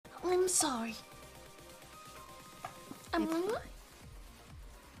sorry. I'm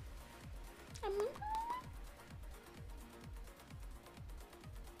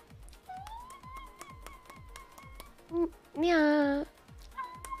Yeah.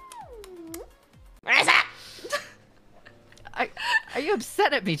 Where is it? Are you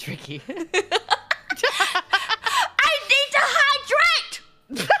upset at me, Tricky? I need to hydrate!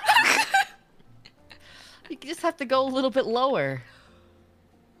 You just have to go a little bit lower.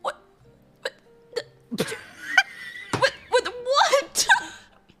 What? With what?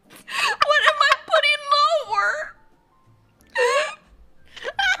 What am I putting lower?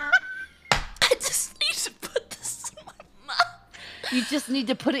 I just need to put this in my mouth. You just need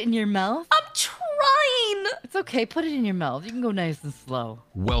to put it in your mouth? I'm trying. It's okay, put it in your mouth. You can go nice and slow.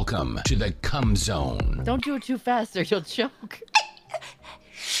 Welcome to the cum zone. Don't do it too fast or you'll choke.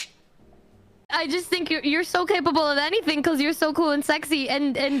 I just think you're so capable of anything because you're so cool and sexy I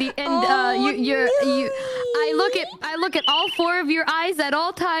look at all four of your eyes at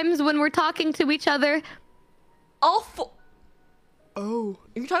all times when we're talking to each other. All four. Oh,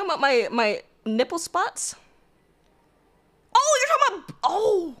 you're talking about my nipple spots? Oh, you're talking about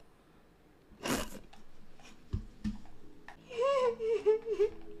Oh.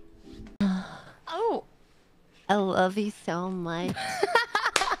 I love you so much.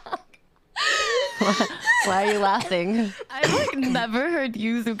 Why are you laughing? I've like never heard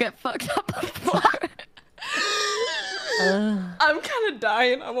Yuzu get fucked up before. I'm kind of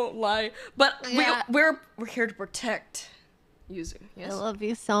dying. I won't lie, but Yeah. we're here to protect Yuzu. I Yes. love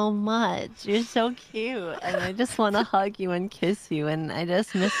you so much. You're so cute. And I just want to hug you and kiss you. And I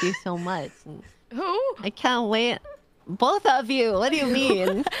just miss you so much. And Who? I can't wait. Both of you. What do you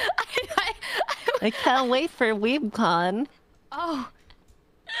mean? I can't wait for WeebCon. Oh.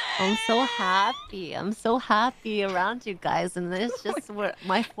 I'm so happy. I'm so happy around you guys. And it's just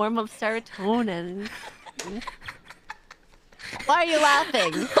my form of serotonin. Why are you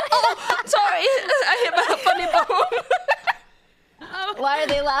laughing? Oh, sorry. I hit my funny bone. Why are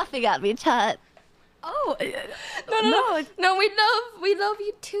they laughing at me, chat? Oh. No, we love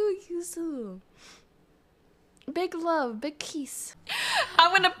you too, Yuzu. Big love, big kiss.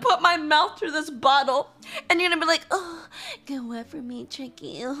 I'm gonna put my mouth through this bottle, and you're gonna be like, "Oh, go wet for me,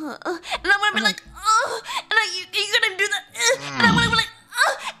 Tricky." And I'm gonna be like, "Oh," and you're gonna do that, and I'm gonna be like,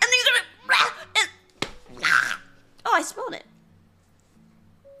 "Oh," and then you're gonna, oh, I spilled it.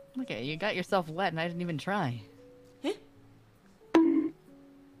 Okay, you got yourself wet and I didn't even try. Huh?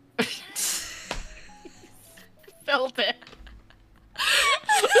 Felt it.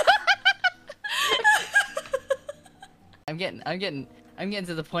 I'm getting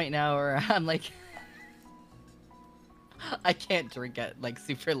to the point now where I'm like, I can't drink at like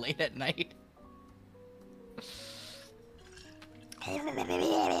super late at night.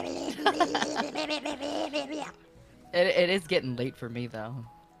 It is getting late for me though.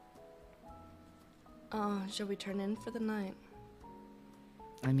 Oh, should we turn in for the night?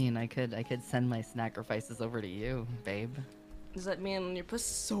 I mean, I could send my sacrifices over to you, babe. Does that mean your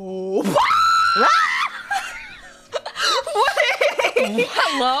pussy so?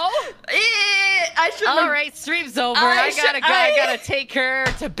 Hello? I should. All right, stream's over. I gotta take her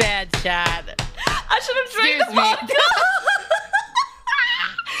to bed, Chad. I should have drank the Excuse me. vodka.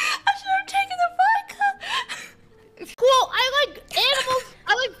 I should have taken the vodka. Cool, I like animals.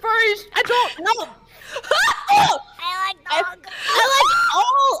 I like furries. I don't know. I like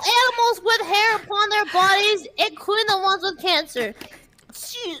all animals with hair upon their bodies, including the ones with cancer.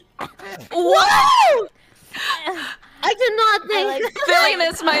 What? I do not think.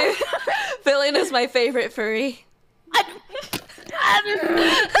 Fillion is my favorite furry.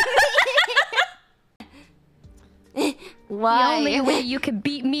 Why? The only way you could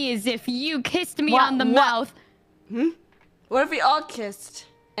beat me is if you kissed me on the mouth. What if we all kissed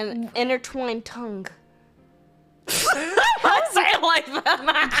an intertwined tongue? I say it like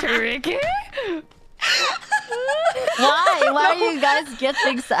that. Tricky? Why? Why are you guys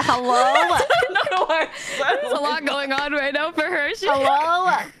getting hello? There's a lot going on right now for her.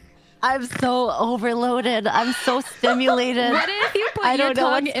 Hello? I'm so overloaded. I'm so stimulated. What if you put your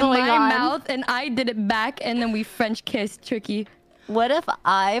tongue in my mouth and I did it back and then we French kissed, Tricky? What if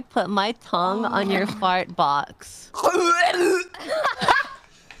I put my tongue on your fart box?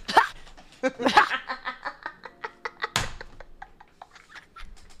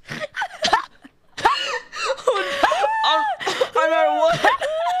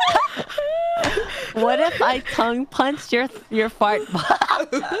 What if I tongue punched your fart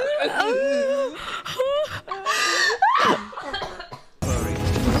box?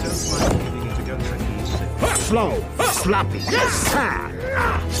 Slow, sloppy, yes,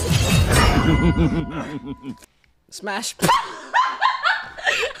 Smash.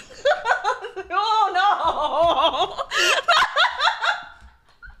 Oh no!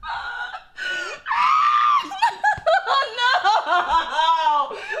 No!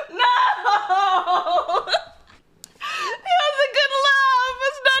 No! He has a good laugh.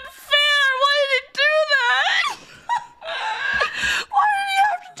 It's not fair. Why did he do that? Why did he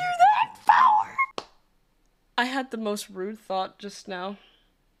have to do that? Power. I had the most rude thought just now.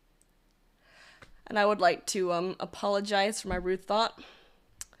 And I would like to apologize for my rude thought.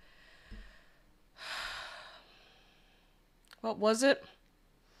 What was it?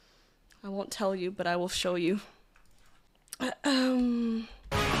 I won't tell you, but I will show you. I'm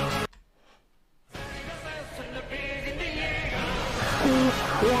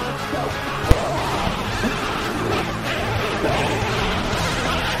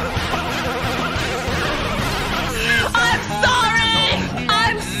sorry!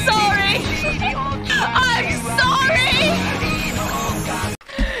 I'm sorry! I'm sorry!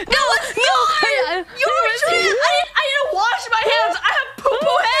 No, it's not! You were trying. I didn't wash my hands. I have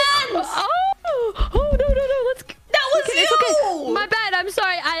poo-poo hands. Oh no, let's. That was Okay, you. it's okay. My bad. I'm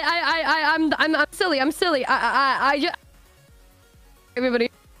sorry. I'm silly. I just. Everybody.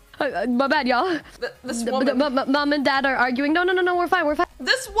 My bad, y'all. This woman. Mom and Dad are arguing. No. We're fine.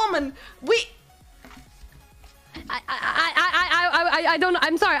 This woman. I don't know.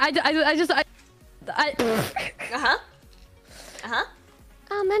 I'm sorry. I just.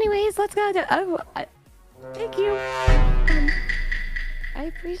 Anyways, let's go. Thank you. I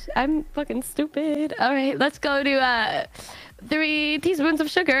appreciate. I'm fucking stupid. All right, let's go to 3 teaspoons of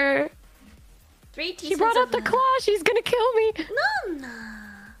sugar. 3 teaspoons. She brought out the claw. She's gonna kill me. No.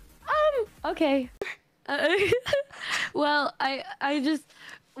 Okay. Well,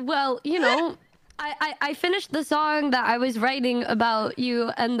 you know, I finished the song that I was writing about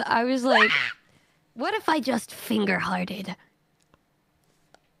you, and I was like, what if I just finger-hearted?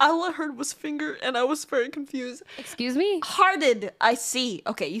 All I heard was finger, and I was very confused. Excuse me? Hearted. I see.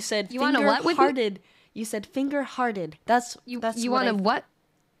 Okay, you said you want a what with finger-hearted. You said finger-hearted. That's you what want a what?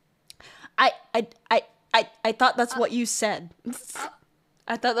 I thought that's what you said.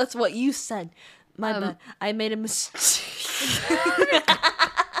 I thought that's what you said. My bad. I made a mistake.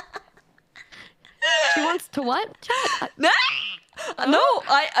 She wants to what? Chat? No,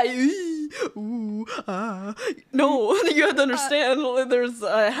 no, you have to understand.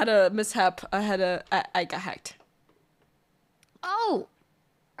 I had a mishap. I got hacked. Oh,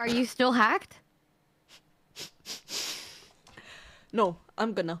 are you still hacked? No,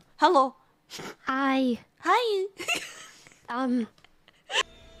 I'm gonna. Hello. Hi.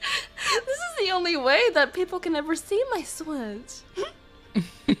 This is the only way that people can ever see my Switch.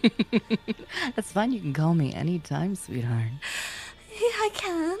 That's fine. You can call me anytime, sweetheart. Yeah, I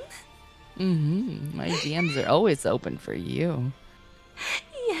can. My DMs are always open for you.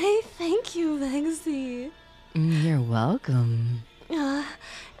 Yay, thank you, Banksy. You're welcome. I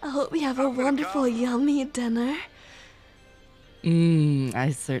hope we have a wonderful, yummy dinner.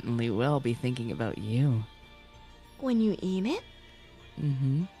 I certainly will be thinking about you. When you eat it?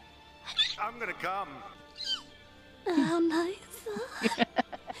 Mm-hmm. I'm gonna come. How nice.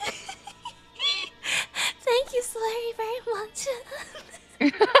 Thank you so very much.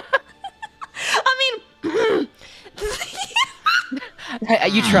 I mean...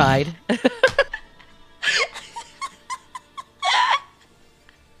 You tried.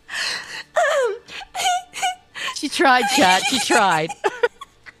 She tried, chat. She tried.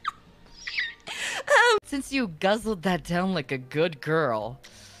 Since you guzzled that down like a good girl,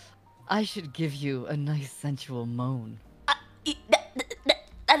 I should give you a nice sensual moan.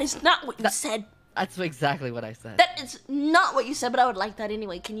 That is not what you said. That's exactly what I said. That is not what you said, but I would like that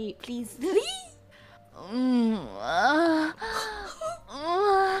anyway. Can you please?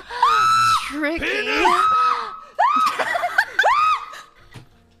 Tricky.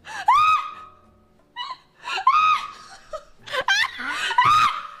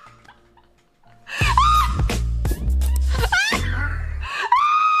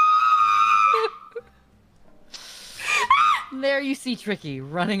 There you see Tricky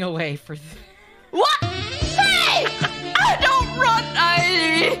running away for... What? Hey! I don't run!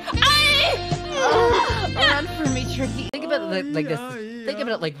 Run for me, Tricky. Think about it like this. Think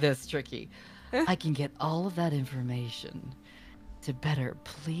about it like this, Tricky. I can get all of that information to better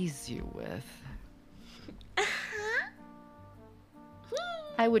please you with.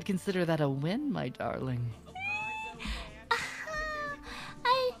 I would consider that a win, my darling.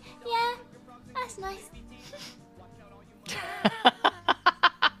 Yeah, that's nice.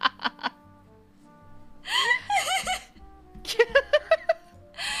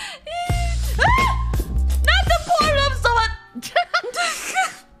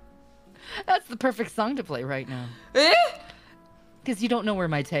 perfect song to play right now. Eh? Because you don't know where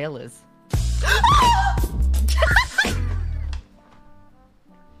my tail is.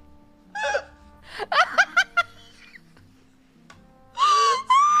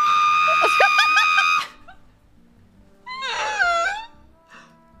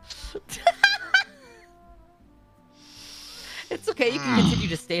 It's okay, you can continue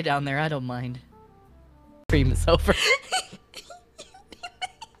to stay down there, I don't mind. Stream is over.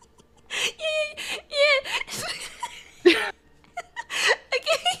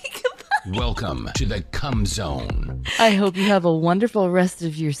 Welcome to the Cum Zone. I hope you have a wonderful rest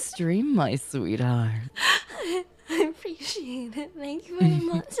of your stream, my sweetheart. I appreciate it. Thank you very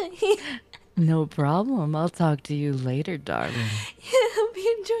much. No problem. I'll talk to you later, darling. Hope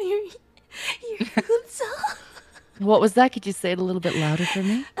you enjoy your food song. What was that? Could you say it a little bit louder for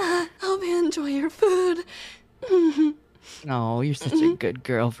me? Hope you enjoy your food. Oh, you're such a good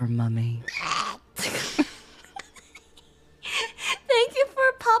girl for Mummy. Thank you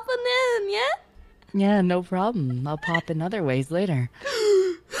for popping in, yeah? Yeah, no problem. I'll pop in other ways later.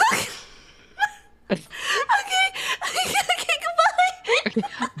 Okay, goodbye.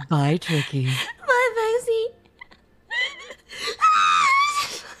 Bye, Tricky. Bye, Basie.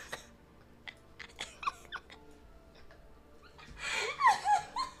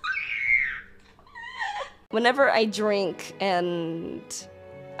 Whenever I drink and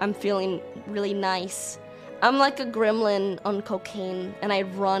I'm feeling really nice, I'm like a gremlin on cocaine and I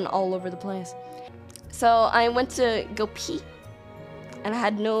run all over the place. So I went to go pee and I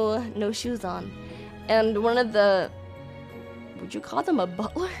had no shoes on. And one of the, would you call them a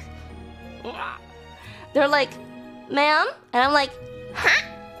butler? They're like, ma'am? And I'm like, huh?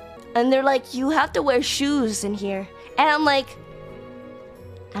 And they're like, you have to wear shoes in here. And I'm like,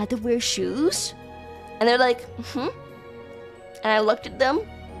 I have to wear shoes? And they're like, and I looked at them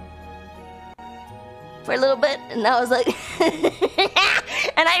for a little bit, and I was like,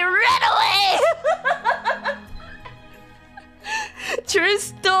 and I ran away! True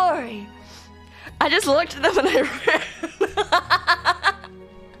story. I just looked at them and I ran.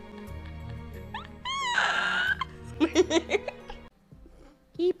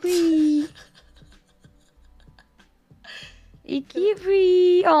 Kipri.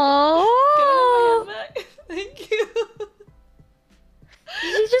 Kipri. Aww. Thank you.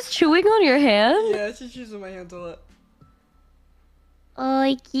 Is he just chewing on your hand? Yeah, she's using my hands a lot.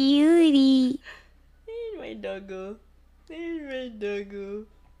 Oh, cutie. There's my doggo. There's my doggo.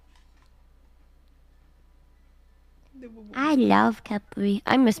 I love Capri.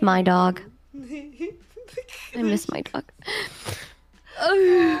 I miss my dog. I miss my dog.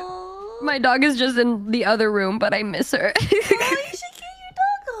 My dog is just in the other room, but I miss her. Oh, you should get your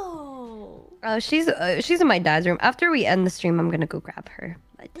doggo. She's in my dad's room. After we end the stream, I'm gonna go grab her.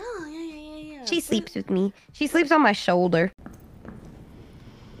 But Oh, yeah. she sleeps with me. She sleeps on my shoulder.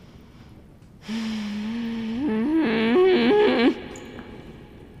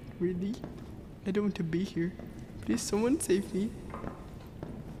 Really? I don't want to be here. Please, someone save me.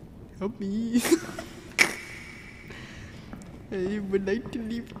 Help me. I would like to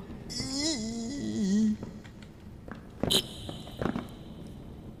leave.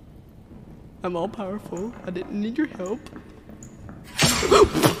 I'm all powerful. I didn't need your help.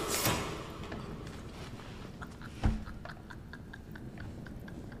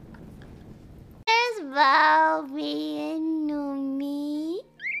 There's Bobby and me.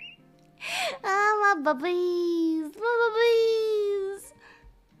 Oh, my bubbies. My bubbies.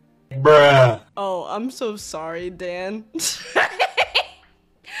 Bruh. Oh, I'm so sorry, Dan.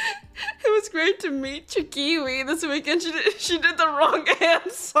 It was great to meet Trickywi this weekend. She did the wrong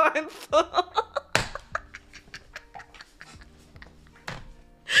hand sign. I'm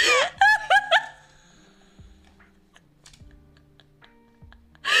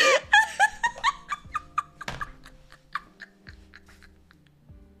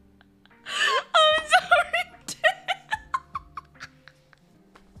sorry, Dan.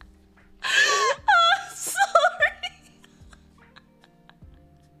 I'm sorry.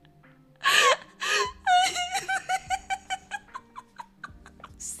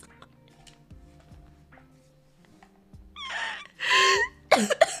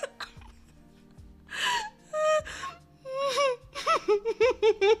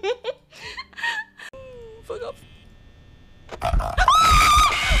 Fuck off.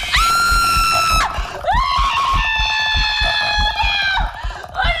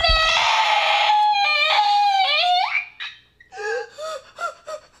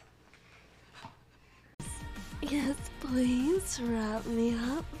 Yes, please wrap me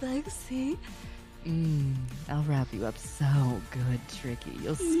up, Lexi. I'll wrap you up so good, Tricky.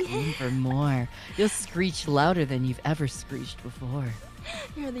 You'll scream for more. You'll screech louder than you've ever screeched before.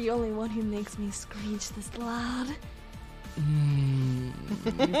 You're the only one who makes me screech this loud. Anyway.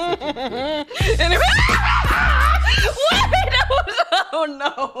 Wait, oh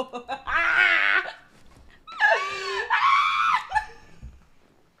no.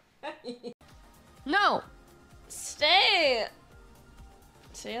 No! Stay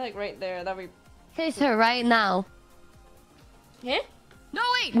like right there. That'd be. Kiss her right now. Yeah? No,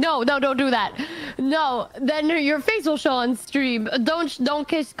 wait! No, don't do that. No, then your face will show on stream. Don't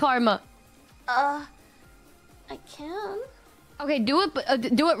kiss Karma. I can. Okay, do it,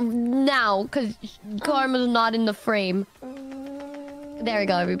 but do it now, cause Karma's not in the frame. There we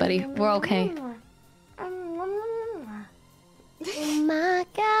go, everybody. We're okay. Oh my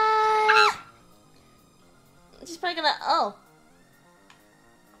god. She's probably gonna. Oh.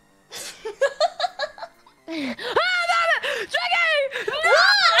 Tricky! No!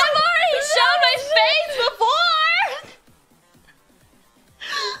 What? I've already shown my face before!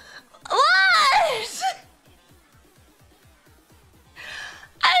 What?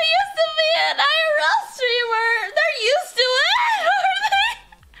 I used to be an IRL streamer! They're used to it, are they?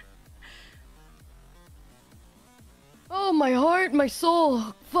 Oh, my heart, my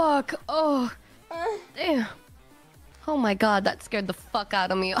soul. Fuck. Oh. Damn. Oh my god, that scared the fuck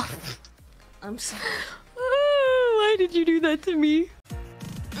out of me. I'm sorry. Why did you do that to me?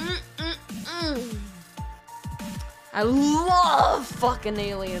 I love fucking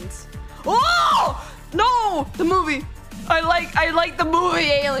aliens. Oh no, the movie. I like the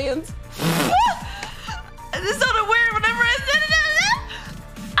movie Aliens. This sounded weird whenever I said it.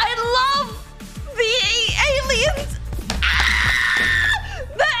 I love the aliens.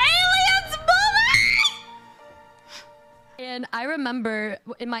 The aliens movie. And I remember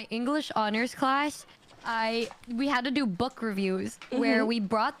in my English honors class, we had to do book reviews where we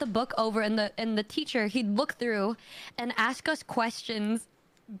brought the book over and the teacher, he'd look through and ask us questions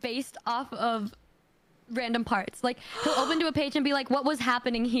based off of random parts. Like, he'll open to a page and be like, what was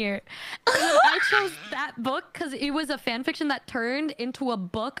happening here? And then I chose that book because it was a fan fiction that turned into a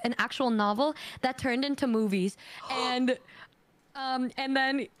book, an actual novel that turned into movies. And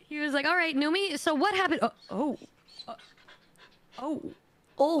then he was like, all right, Numi, so what happened?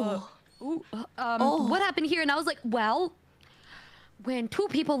 What happened here? And I was like, well, when two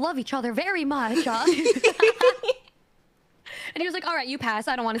people love each other very much, and he was like, all right, you pass.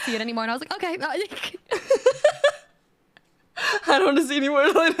 I don't want to see it anymore. And I was like, okay. I don't want to see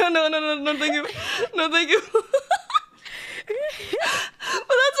anymore. Like, no, thank you. No, thank you. But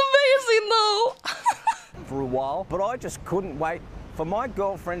that's amazing, though. For a while, but I just couldn't wait for my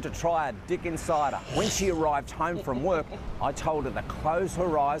girlfriend to try a dick insider. When she arrived home from work, I told her to close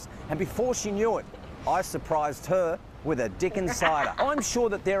her eyes, and before she knew it, I surprised her with a dick insider. I'm sure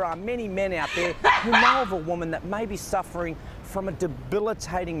that there are many men out there who know of a woman that may be suffering from a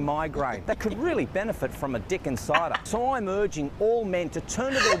debilitating migraine that could really benefit from a dick insider. So I'm urging all men to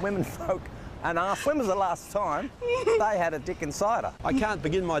turn to their women folk and ask, when was the last time they had a dick insider? I can't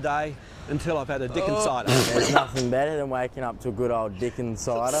begin my day until I've had a dick insider. There's nothing better than waking up to a good old dick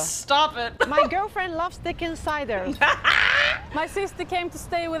insider. Stop it. My girlfriend loves dick insiders. My sister came to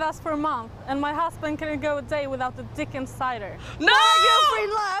stay with us for a month, and my husband couldn't go a day without the dick insider. No! My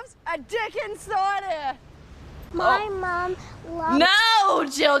girlfriend loves a dick insider. My mom loves. No,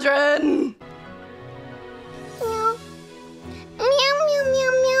 children. Meow. Meow, meow,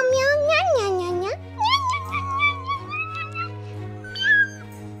 meow, meow, meow, meow, meow, meow, meow.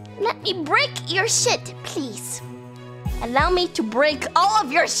 Let me break your shit, please. Allow me to break all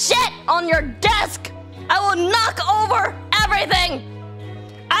of your shit on your desk. I will knock over everything.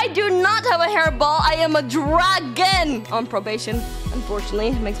 I do not have a hairball. I am a dragon on probation. Unfortunately,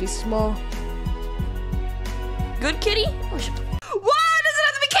 it makes me small. Good kitty? Oh, shit. Why does it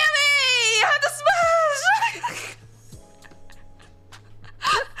have to be Kimmy? I have to smash.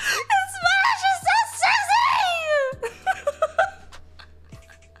 Smash is so sexy.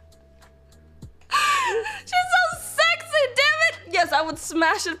 She's so sexy, damn it. Yes, I would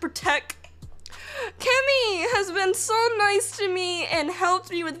smash and protect. Kimmy has been so nice to me and helped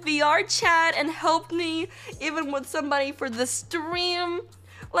me with VR chat and helped me even with somebody for the stream.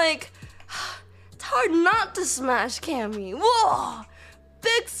 Like, it's hard not to smash Kimmy. Whoa,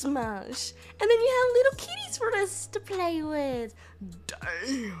 big smash. And then you have little kitties for us to play with.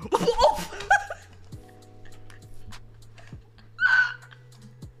 Damn.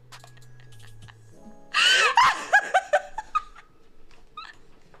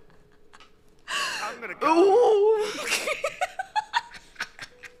 I'm gonna go.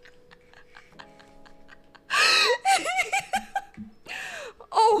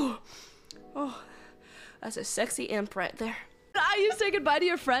 That's a sexy imp right there. Are you say goodbye to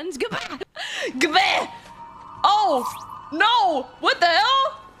your friends? Goodbye. Goodbye. Oh no! What the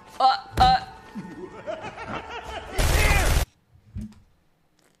hell?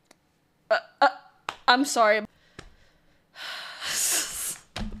 I'm sorry.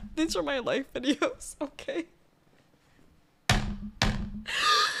 These are my life videos, okay?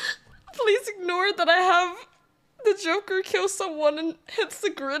 Please ignore that I have the Joker kill someone and hits the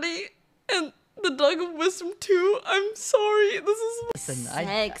gritty and the Dog of Wisdom too. I'm sorry. This is Listen,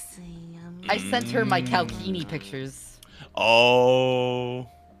 Sexy. I sent her my Kalkini pictures. Oh.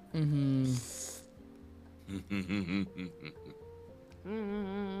 Mm-hmm.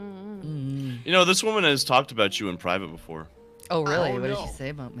 You know, this woman has talked about you in private before. Oh, really? What did she say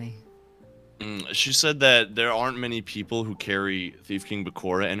about me? She said that there aren't many people who carry Thief King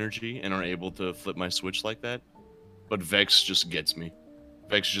Bakura energy and are able to flip my switch like that. But Vex just gets me.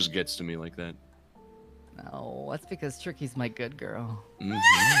 Vex just gets to me like that. No, that's because Tricky's my good girl. But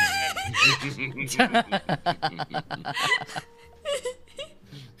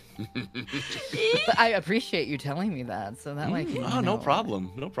I appreciate you telling me that, so that way I can. Oh, no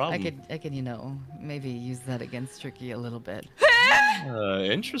problem, no problem. I can, you know, maybe use that against Tricky a little bit.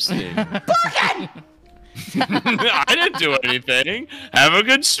 Interesting. I didn't do anything. Have a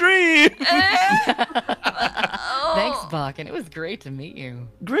good stream. Thanks, Bach, and it was great to meet you.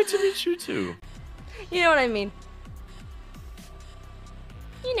 Great to meet you too. You know what I mean.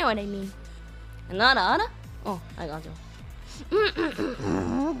 You know what I mean. Anna? Oh, I got you.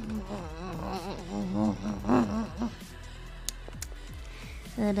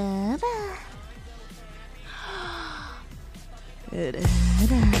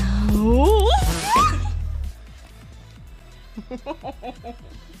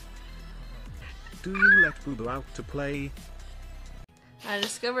 Do you let Boo out to play? I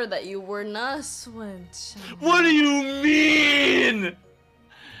discovered that you were not a switch. What do you mean?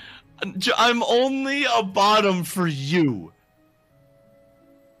 I'm only a bottom for you.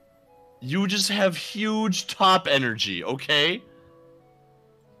 You just have huge top energy, okay?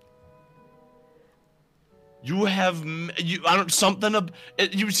 You have you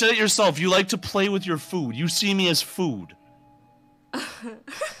said it yourself. You like to play with your food. You see me as food.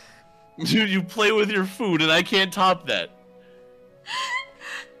 You play with your food, and I can't top that.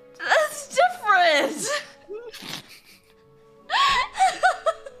 That's different.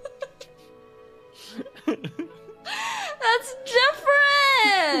 That's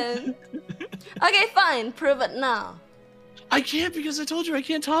different. Okay, fine. Prove it now. I can't because I told you I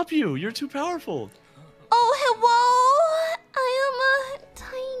can't top you. You're too powerful. Oh, hello. I am a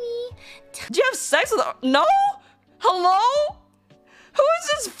tiny. Do you have sex with? No. Hello. Who is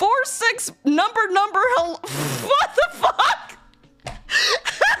this 4-6 number? Hello. What the fuck?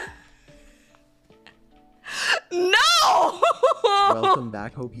 No. Welcome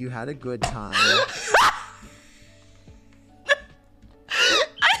back. Hope you had a good time.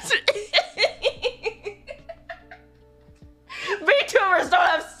 VTubers don't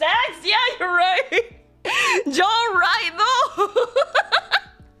have sex? Yeah, you're right. You're right, though.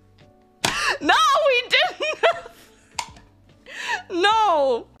 No, we didn't.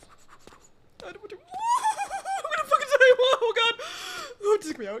 No. I'm gonna fucking die. Oh, God. Oh,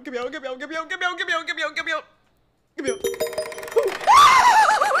 just get me out. Get me out. Get me out. Get me out. Get me out. Get me out. Get me out. Get me out. Get me out.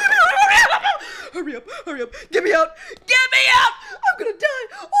 Hurry up. Hurry up. Get me out. Get me out. I'm gonna die.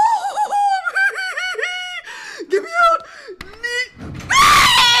 Oh. Get me out.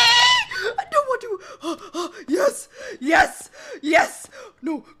 I don't want to. Yes. Yes. Yes.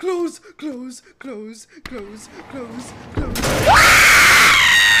 No. Close. Close. Close. Close. Close. Close.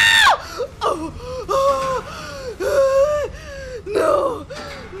 Oh. No.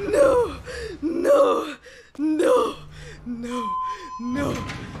 No. No. No. No. No.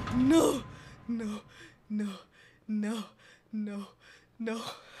 No. No. No. No. No. No.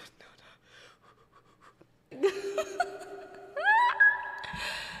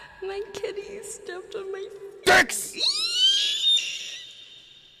 My kitty stepped on my dicks.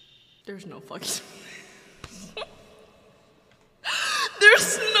 There's no fucking.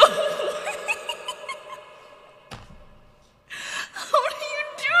 There's no way. How do you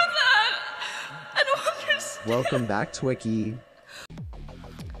do that? I don't understand. Welcome back, Twicky.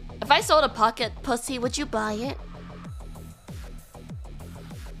 If I sold a pocket pussy, would you buy it?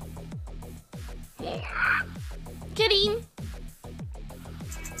 Kidding.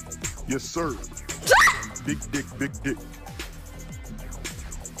 Yes, sir. Big dick, big dick.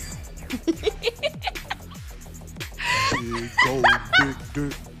 Big old big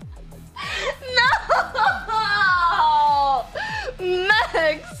dick. No!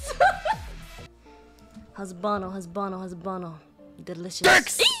 Max! Husbano.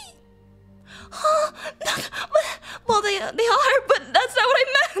 Delicious. Well, they are, but that's not what I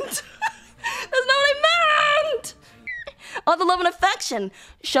meant. That's not what I meant. Oh, the love and affection.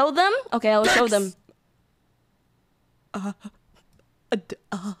 Show them? Okay, I'll show them. I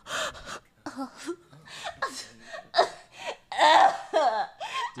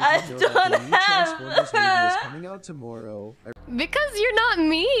don't have. Transformers movie is coming out tomorrow. Because you're not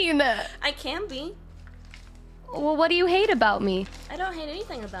mean. I can be. Well, what do you hate about me? I don't hate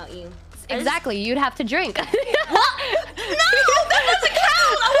anything about you. Exactly, you'd have to drink. What? No, that doesn't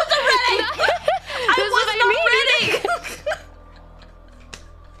count. I wasn't ready. I was not ready.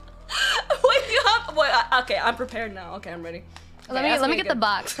 Wait, you have. Wait, okay, I'm prepared now. Okay, I'm ready. Okay, let me get the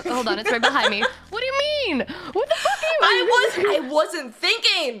box. Hold on, it's right behind me. What do you mean? What the fuck are you? I wasn't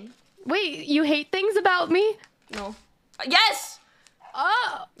thinking. Wait, you hate things about me? No. Yes.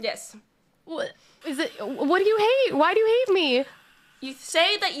 Oh. Yes. What is it? What do you hate? Why do you hate me? You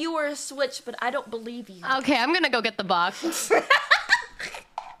say that you were a switch, but I don't believe you. Okay, I'm gonna go get the box.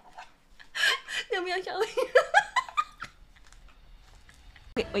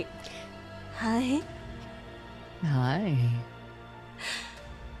 Wait. Hi. Hi.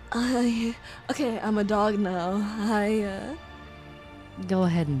 Okay, I'm a dog now. Go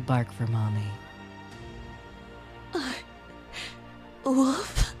ahead and bark for mommy.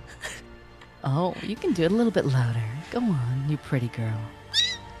 Woof. Oh, you can do it a little bit louder. Go on, you pretty girl.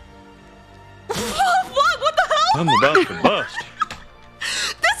 What the hell? I'm about to bust.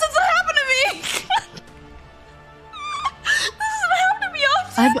 This doesn't happen to me. This doesn't happen to me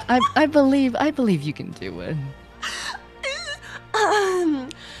often. I believe you can do it.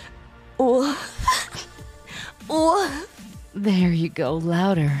 Woof. There you go,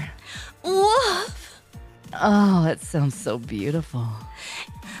 louder. Woof. Oh, that sounds so beautiful.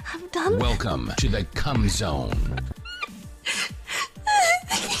 I'm done. Welcome to the cum zone.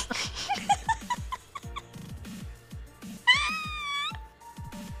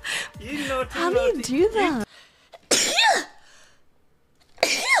 How do you do that?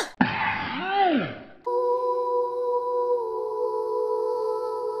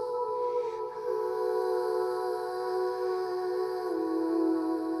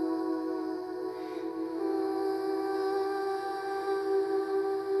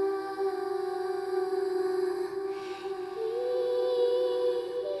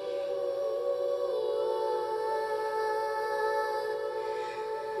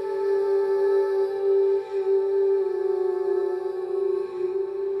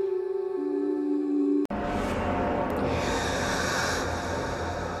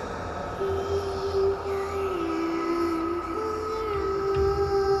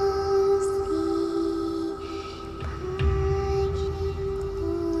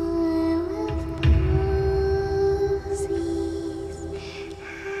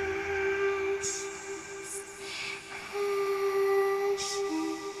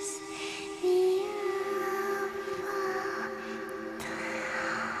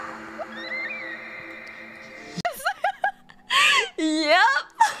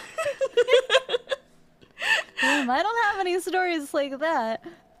 I don't have any stories like that.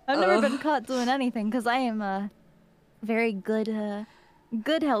 I've never been caught doing anything because I am a very good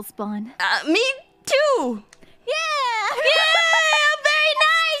hellspawn. Me too. Yeah. Very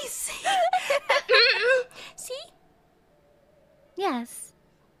nice. See? Yes.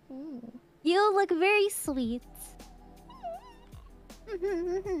 You look very sweet.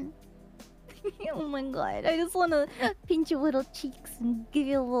 Oh my god, I just want to pinch your little cheeks and give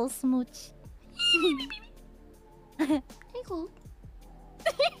you a little smooch.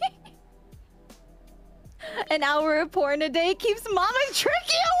 An hour of porn a day keeps Mama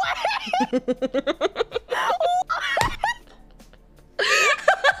Tricky away! You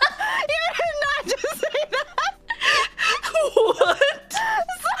did not just say that! What?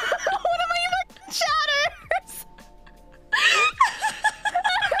 One of my fucking chatters!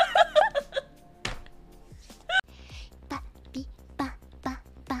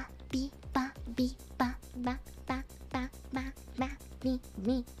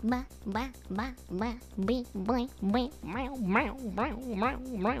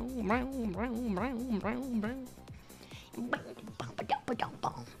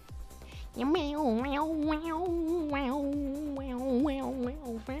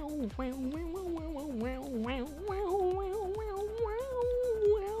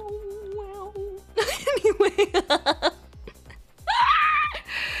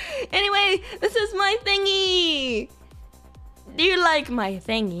 Anyway, this is my thingy. Do you like my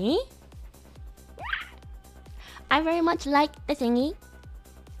thingy? I very much like the thingy.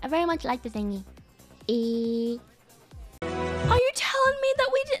 I very much like the thingy. Are you telling me that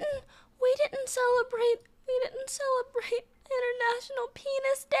we didn't celebrate International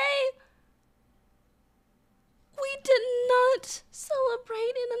Penis Day? We did not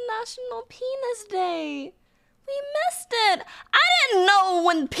celebrate International Penis Day. We missed it. I didn't know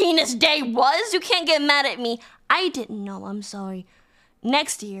when Penis Day was. You can't get mad at me. I didn't know. I'm sorry.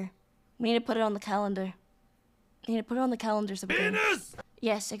 Next year, we need to put it on the calendar. We need to put it on the calendar so we can... Penis!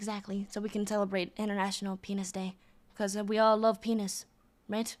 Yes, exactly. So we can celebrate International Penis Day. Because we all love penis,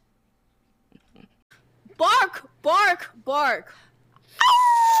 right? Bark! Bark! Bark!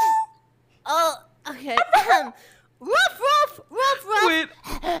 Oh, okay. Ruff, ruff, ruff, ruff. Wait.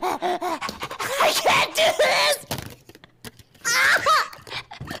 I can't do this.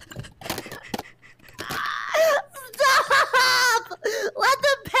 Stop! Let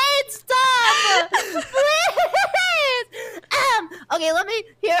the pain stop! Please! Okay, let me.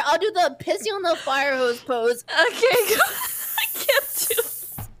 Here, I'll do the pissing on the fire hose pose. Okay, go. I can't do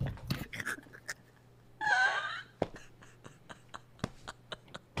this.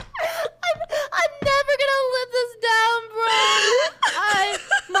 I'm never gonna live this down, bro.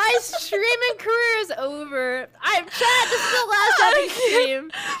 My streaming career is over. Chad, this is the last time you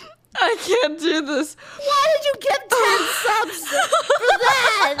stream. I can't do this. Why did you give 10 subs for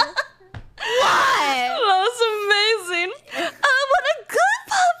that? Why? That was amazing. Oh, what a good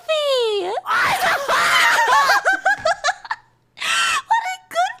puppy. What a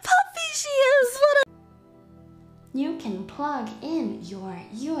good puppy she is. You can plug in your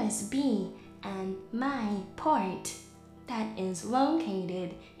USB and my port that is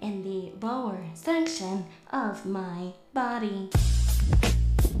located in the lower section of my body.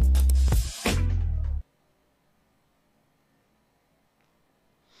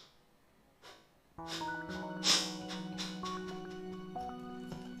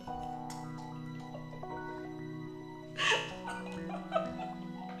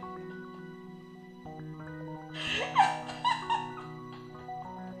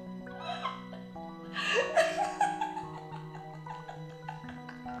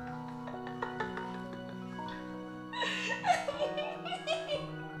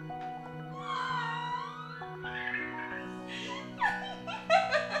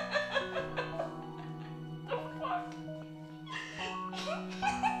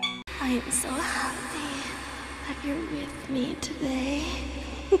 I am so happy that you're with me today.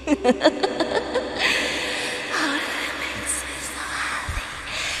 How did it make me so happy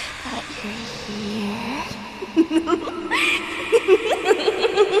that you're here?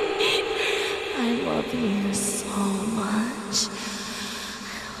 I love you so much. I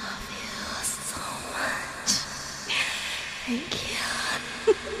love you so much. Thank you.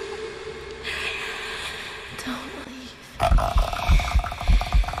 Don't leave.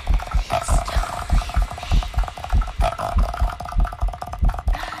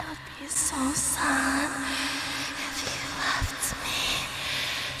 So sad if you left me.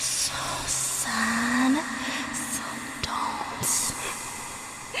 So sad. So don't.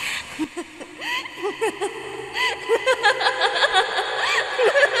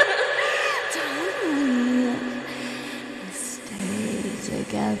 Don't. Stay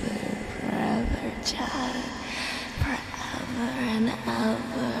together forever, Chad. Forever and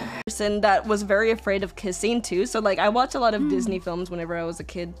ever. Person that was very afraid of kissing too. So like I watched a lot of Disney films whenever I was a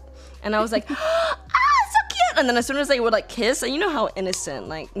kid. And I was like, ah, so cute. And then as soon as they would like kiss, and you know how innocent,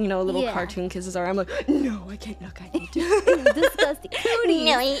 like, you know, little cartoon kisses are. I'm like, no, I can't look at you. Disgusting.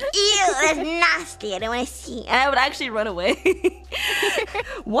 No, ew, that's nasty. I don't want to see. And I would actually run away.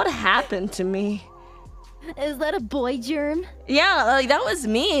 What happened to me? Is that a boy germ? Yeah, like that was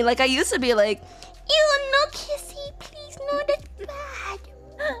me. Like I used to be like, ew, no kissy, please, no, that's bad.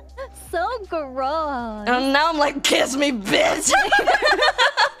 So gross. And now I'm like, kiss me, bitch.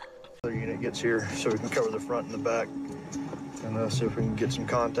 The unit gets here so we can cover the front and the back and see if we can get some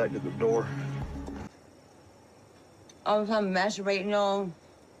contact at the door. All the time masturbating on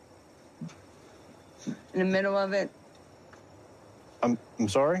in the middle of it. I'm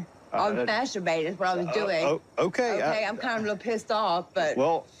sorry? I was masturbating, is what I was doing. Okay. Okay, I'm kind of a little pissed off, but...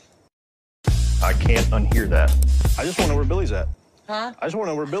 Well, I can't unhear that. I just want to know where Billy's at. Huh? I just want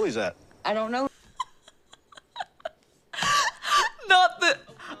to know where Billy's at. I don't know. Not that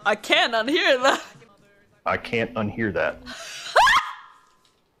I can't unhear that. I can't unhear that.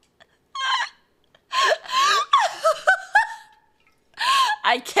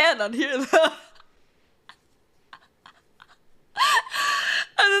 I can't unhear that.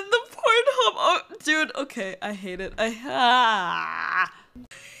 And then the Pornhub. Oh, dude. Okay, I hate it. I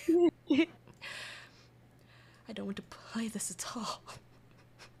don't want to play this at all.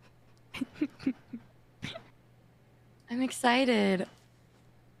 I'm excited.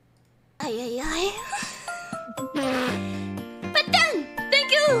 But then,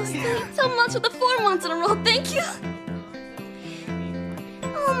 thank you so much for the 4 months in a row. Thank you.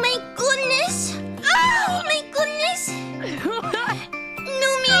 Oh my goodness. Oh my goodness.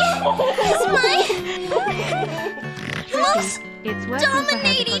 Numi is my most It's working for her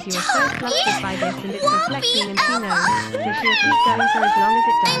dominating because you're so flustered by this and it's reflecting and she ever. knows. So she'll keep going for as long as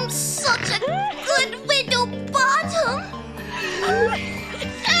it does. I'm such a good widow bottom. For my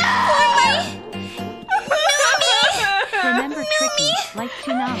Remember, Tricky, like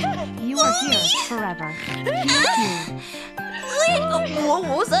Tsunami, you are here forever. Wait, what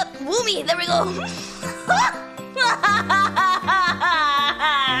was that? Woomy, there we go.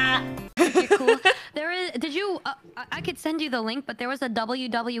 Okay, cool. There is. Did you? I could send you the link, but there was a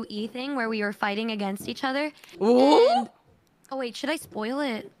WWE thing where we were fighting against each other. And, oh wait, should I spoil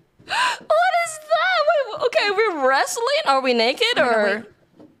it? What is that? Wait, okay, we're wrestling? Are we naked or?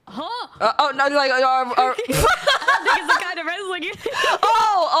 Huh? Oh no, like I don't think it's the kind of wrestling.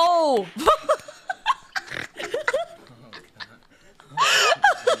 oh.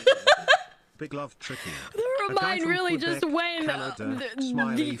 Big love, Tricky. Mine really just went.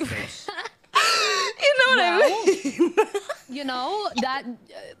 Smiley face. You know what I mean? You know that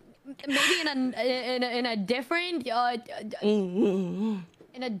maybe in a different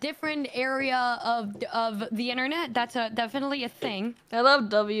in a different area of the internet. That's definitely a thing. I love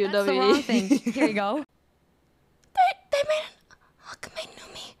WWE. That's the wrong thing. Here you go. They made how come they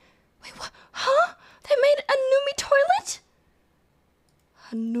Numi? Wait, what? Huh? They made a Numi toilet?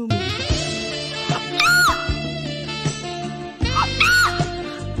 A Numi.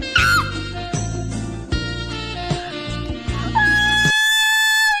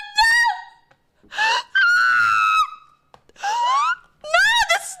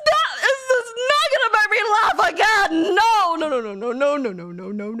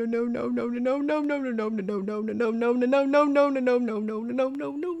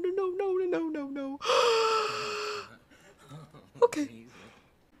 Okay.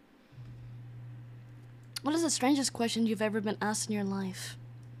 What is the strangest question you've ever been asked in your life?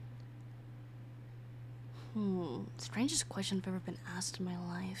 Strangest question I've ever been asked in my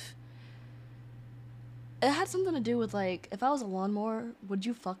life. It had something to do with like, if I was a lawnmower, would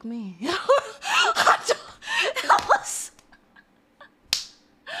you fuck me?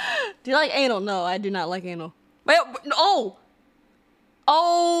 Do you like anal? No, I do not like anal. Wait, oh!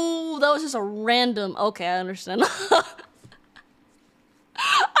 Oh, that was just a random. Okay, I understand. I thought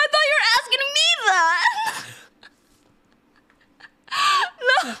you were asking me that.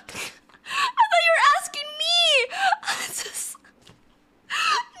 No, I thought you were asking me.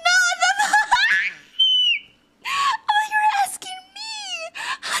 No. I thought you were asking me.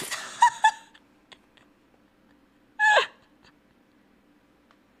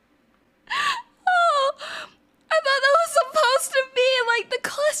 I thought that was supposed to be like the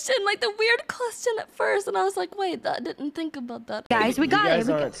question, like the weird question at first, and I was like, wait, I didn't think about that. Guys, we got it. You guys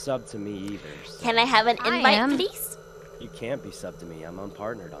aren't sub to me either. So Can I have an invite, please? you can't be sub to me. I'm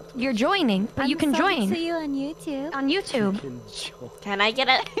unpartnered on Twitch. You're joining, but you can join. See you on YouTube. On YouTube. Can I get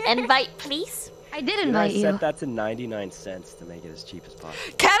an invite, please? I did Dude, invite I you. set that to 99 cents to make it as cheap as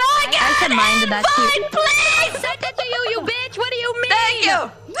possible. Can I get I said mine to that too. please? I sent it to you, you bitch. What do you mean? Thank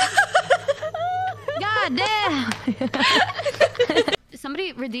you. God damn.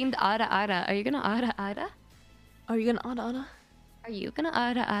 Somebody redeemed Ada Ada. Are you gonna Ada Ada? Are you gonna Ada Ada? Are you gonna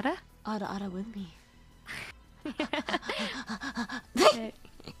Ada Ada? Ada Ada with me. Okay.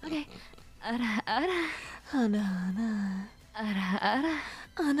 Okay. Ada Ada. Ada Ada. Ada Ada.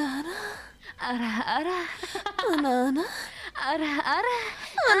 Ada Ada. Ada Ada. Ada Ada. Ada Ada.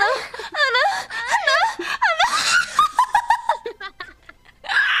 Ada Ada. Ada.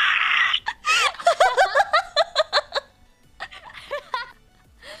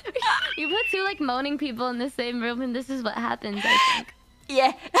 You put two like moaning people in the same room, and this is what happens, I think.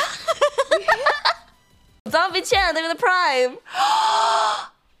 Yeah. Zombie Chan, they're in the prime. No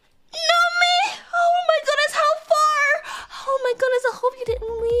me! Oh my goodness, how far? Oh my goodness, I hope you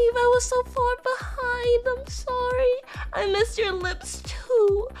didn't leave. I was so far behind. I'm sorry. I missed your lips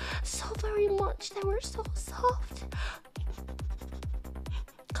too. So very much. They were so soft.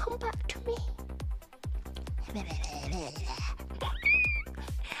 Come back to me.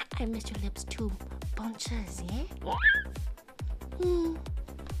 I missed your lips too. Bunches, yeah?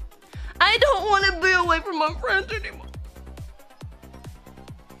 I don't want to be away from my friends anymore.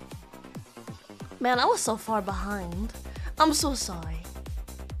 Man, I was so far behind. I'm so sorry.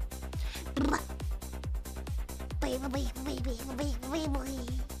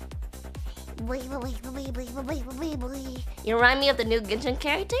 You remind me of the new Genshin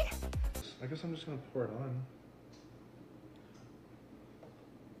character? I guess I'm just gonna pour it on.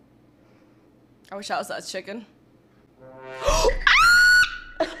 I wish I was that chicken.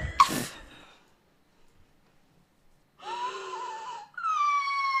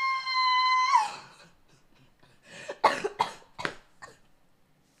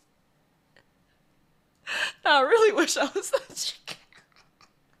 I really wish I was that chicken.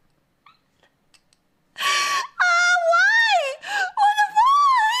 Why? What the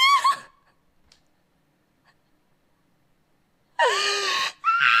fuck?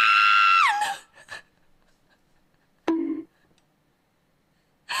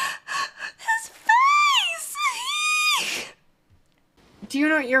 His face! Do you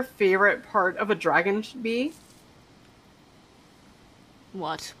know what your favorite part of a dragon should be?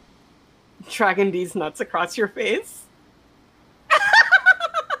 What? Dragging these nuts across your face.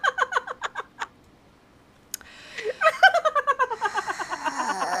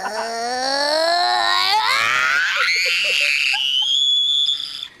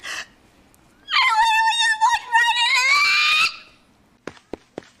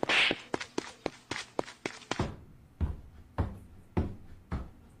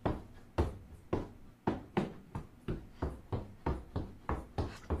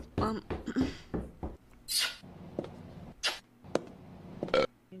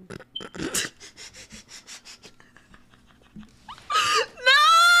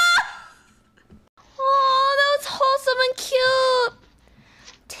 Oh, that was wholesome and cute.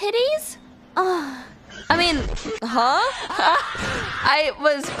 Titties? Oh, I mean, huh? I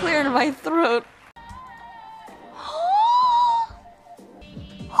was clearing my throat.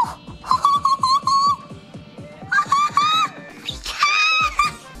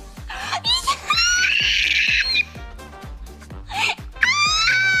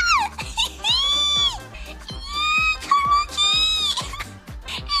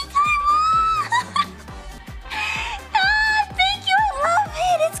 Thank you, I love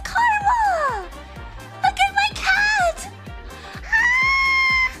it. It's Karma. Look at my cat.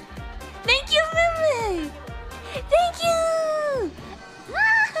 Thank you, Mimi. Thank you.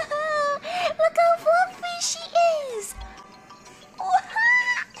 Look how fluffy she is.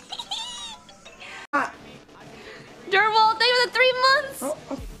 Durable, thank you for the 3 months. Oh,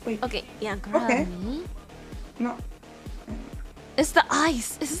 wait. Okay, yeah, grab Okay. me. No. It's the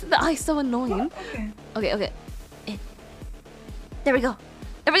ice. Is the ice so annoying? Okay, okay. There we go.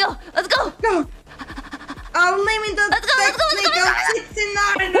 There we go. Let's go. Go. Oh, let me Let's go. Let's go. Let's go. Let's go.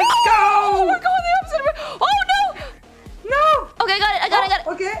 Oh, we're going the opposite way. Oh no. No. Okay, I got it. I got it. I got it.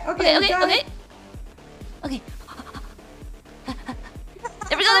 Okay. Okay. Okay. got Okay. it. Okay.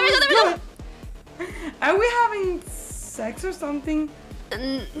 There we go. There we go. There we go. Are we having sex or something?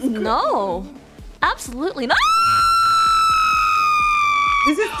 No. Absolutely not.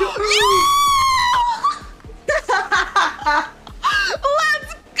 This is too.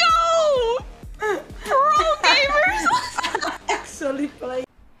 Let's go. Pro gamers. Actually play.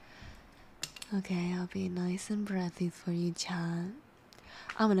 Okay, I'll be nice and breathy for you, Chan.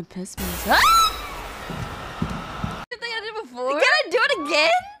 I'm gonna piss myself. Did I did before? Can I do it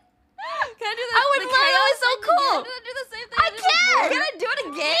again? Can I do that? I would love it. It was so cool. Can I do the same thing? I can. Can I do it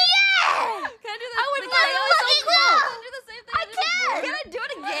again? Yeah. Can I do that? I would love it. It was so cool. Can I do the same thing? I can. Can I do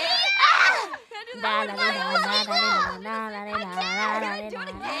it again? Can I do that? I would love it. It was so cool. I can. Can I do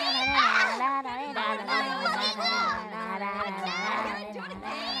it again?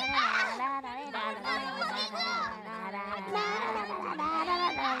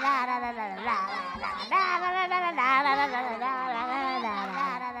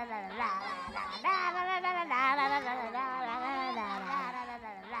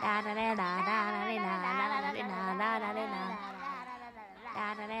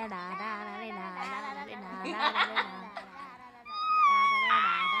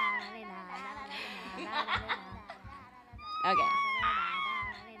 Okay.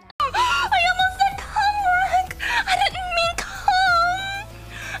 I almost said cum, Rick. I didn't mean cum.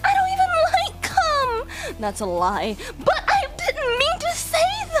 I don't even like cum. That's a lie. But I didn't mean to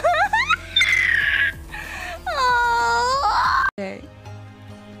say that. Oh. Okay.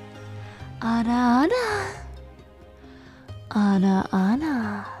 Ana ana. Ana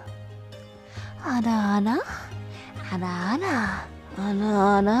ana. Ana ana. Ana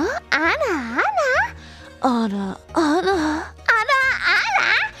ana. Ana ana. Ana ana.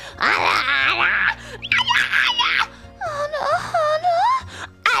 Ana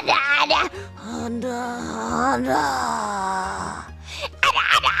ana.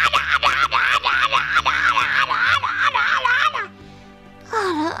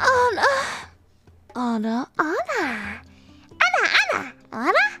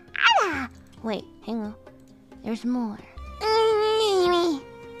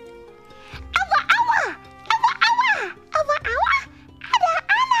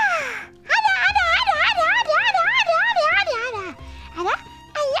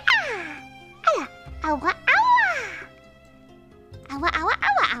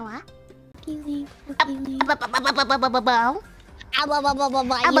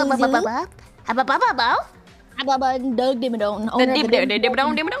 Dimmadome. Owner of the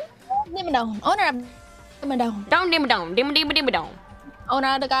Dimmadome. Dimmadome. Owner of Dimmadome. Dimmadome. Owner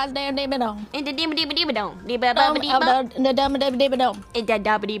of the goddamn Dimmadome. In the Dimmadome. The Dimmadome. In the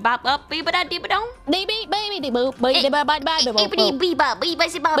Dabbity Bop Up, Dimmadome. Baby, baby, boop, baby, bop, bop, bop, bop,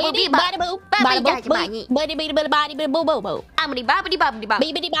 Body bop, body bop, body bop, body bop, body body bop, bop, bop. Amity boppity boppity bop.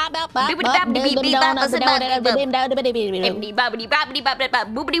 Baby bop, bop, bop, Bibbidi bop. boppity beep beep bop, bop, bop, Bibbidi boppity boppity bop bop bop.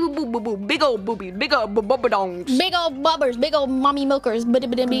 Boopity boop boop boop boop. Big old boobies, big old bobbadongs. Big old bubbers, big old mommy milkers,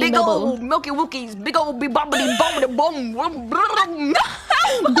 Big old milky wookies, big old be bobbity bobbity boom.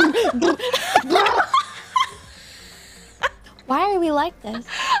 Why are we like this?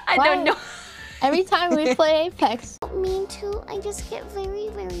 I don't know. Every time we play Apex. Me too. I just get very,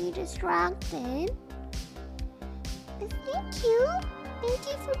 very distracted. Thank you. Thank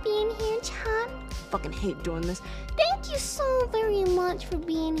you for being here, chat. Fucking hate doing this. Thank you so very much for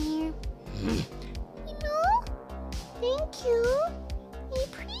being here. You know? Thank you. I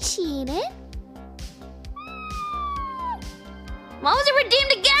appreciate it. Why was it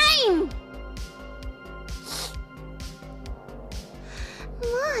redeemed again?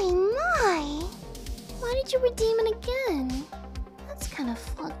 My. Why did you redeem it again? That's kind of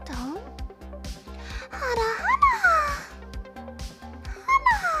fucked up. Hana.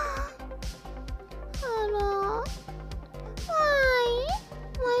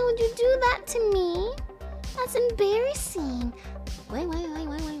 Why would you do that to me? That's embarrassing. Wait.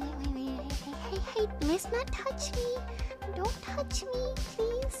 Hey, let's not touch me. Don't touch me,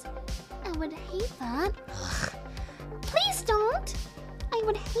 please. I would hate that. Ugh. Please don't. I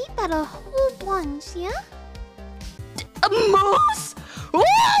would hate that a whole bunch, yeah? A moose?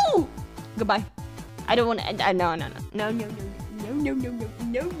 Woo! Goodbye. I don't want to. No.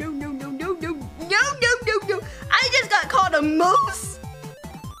 I just got called a moose.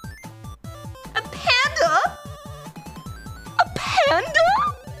 A panda? A panda?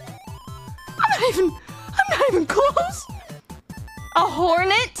 I'm not even close. A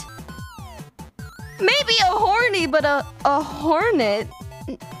hornet? Maybe a horny, but a hornet?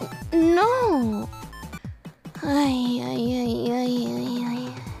 No.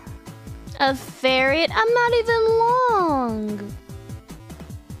 A ferret? I'm not even long.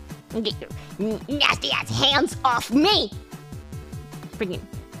 Get your nasty ass hands off me! Freaking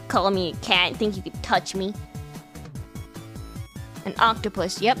call me a cat. Think you could touch me? An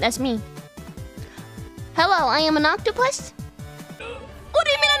octopus. Yep, that's me. Hello, I am an octopus. What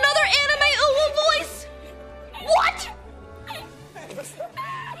do you mean another anime voice? What?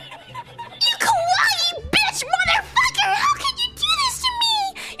 You kawaii bitch, motherfucker! How can you do this to me?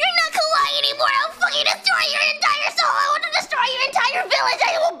 You're not kawaii anymore. I'll fucking destroy your entire soul. I want to destroy your entire village. I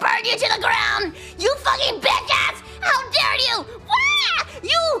will burn you to the ground. You fucking bitch ass! How dare you? Wah!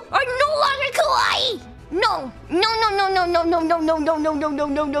 You are no longer kawaii. No.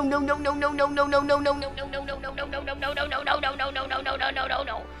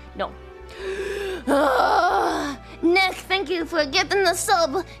 Nick, thank you for getting the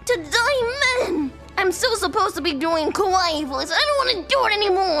sub to Diamond. I'm still supposed to be doing kawaii voice. I don't want to do it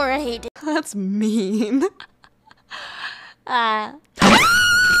anymore. I hate it. That's mean.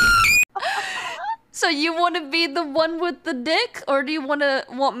 So you want to be the one with the dick, or do you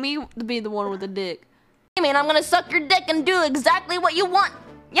want me to be the one with the dick? I mean, I'm gonna suck your dick and do exactly what you want.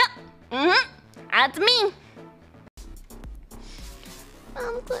 Yep. That's me.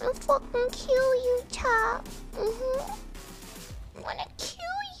 I'm gonna fucking kill you, Chop. I'm gonna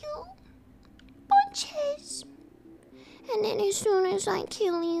kill you. Bunches. And then as soon as I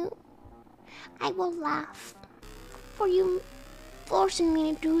kill you, I will laugh. For you forcing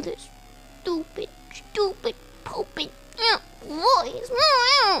me to do this stupid pooping voice.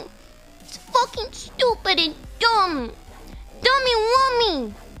 It's fucking stupid and dumb. Dummy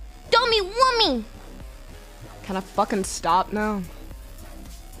wummy. Can I fucking stop now?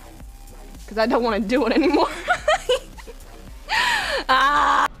 Because I don't want to do it anymore.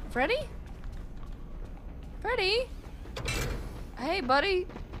 Freddy? Freddy? Hey, buddy.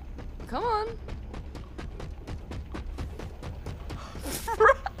 Come on.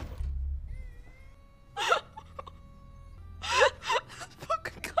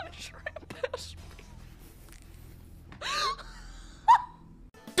 Fucking got shrimp past me.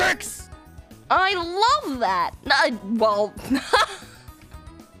 Dicks! I love that. Well.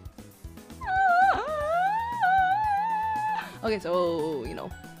 Okay, so, you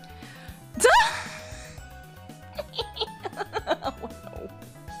know.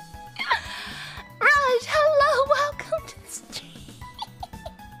 Raj, hello, welcome to the stream.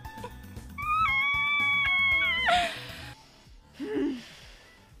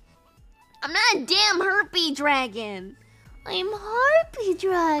 a damn harpy dragon. I'm harpy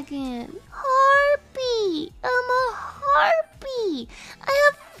dragon. Harpy. I'm a harpy. I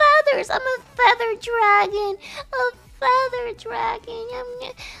have feathers. I'm a feather dragon. A feather dragon.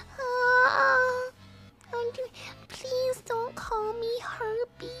 Please don't call me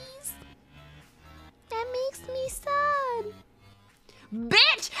herpes. That makes me sad.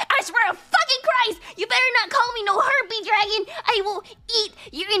 Bitch! I swear to fucking Christ! You better not call me no herpy dragon! I will eat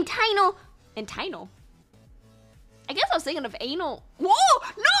your Intino? I guess I was thinking of anal. Whoa!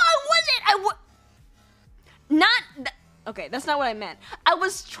 No, I wasn't! Okay, that's not what I meant. I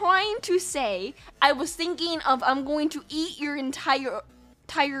was trying to say, I was thinking of I'm going to eat your entire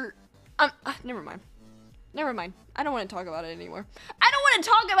never mind. Never mind. I don't want to talk about it anymore.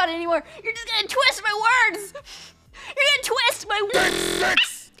 You're just gonna twist my words! You're gonna twist my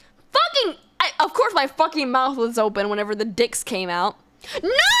words! Fucking! Of course my fucking mouth was open whenever the dicks came out. No!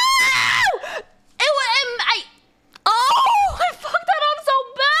 Oh! I fucked that up so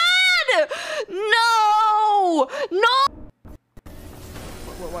bad! No! No!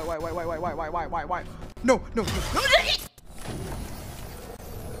 Why? No!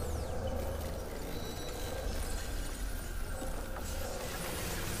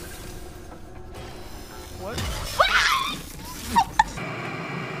 What?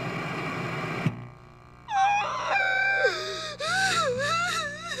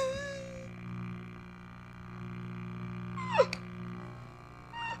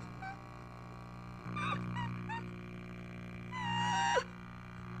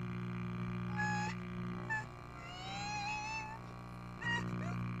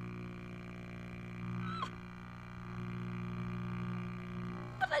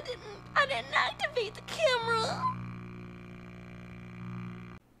 I didn't activate the camera.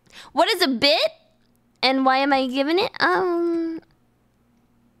 What is a bit? And why am I giving it?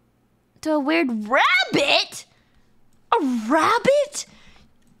 To a weird rabbit? A rabbit?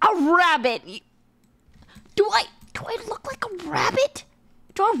 A rabbit. Do I look like a rabbit?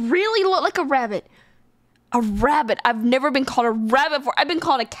 Do I really look like a rabbit? A rabbit. I've never been called a rabbit before. I've been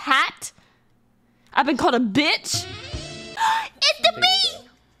called a cat. I've been called a bitch. It's the bee!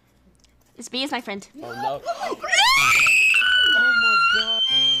 This bee is my friend. Oh no. Oh my god.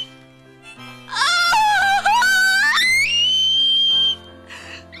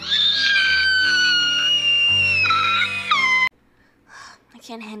 I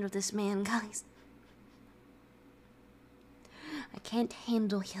can't handle this man, guys. I can't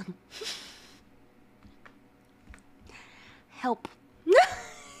handle him. Help. You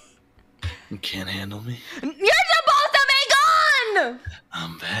can't handle me? You're supposed to be gone!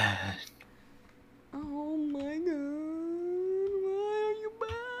 I'm bad. Oh my god. Why are you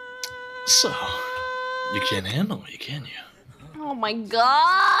bad? So, you can't handle me, can you? Oh my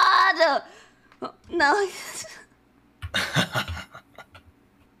god! No.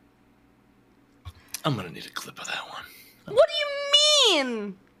 I'm gonna need a clip of that one. What do you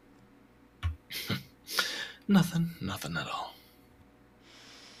mean? Nothing at all.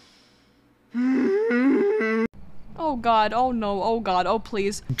 Oh god, oh no, oh god, oh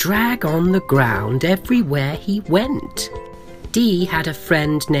please. Drag on the ground everywhere he went. Dee had a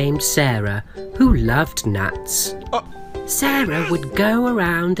friend named Sarah who loved nuts. Sarah would go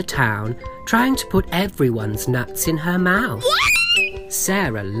around the town trying to put everyone's nuts in her mouth.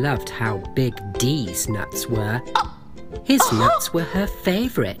 Sarah loved how big Dee's nuts were. His nuts were her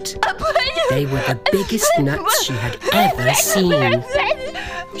favourite. They were the biggest nuts she had ever seen.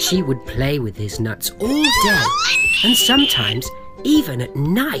 She would play with his nuts all day, and sometimes even at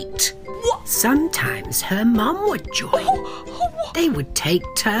night. Sometimes her mum would join. They would take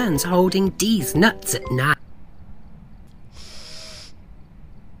turns holding Dee's nuts at night.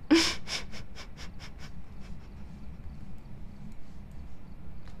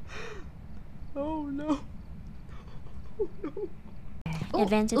 Oh no.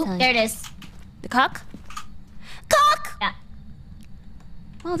 Adventure time. There it is. The cock? Cock! Yeah.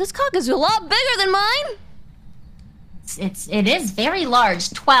 Well, this cock is a lot bigger than mine. It is very large.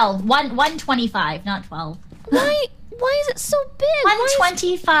 12. 125, not 12. Why is it so big?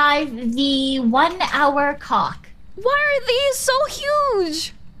 125, the 1 hour cock. Why are these so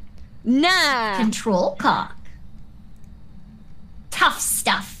huge? Nah. Control cock. Tough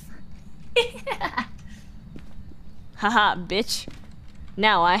stuff. Haha, bitch.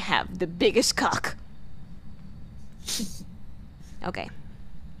 Now I have the biggest cock. Okay.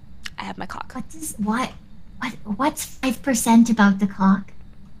 I have my cock. What's 5% about the cock?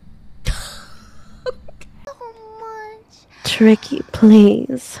 Tricky,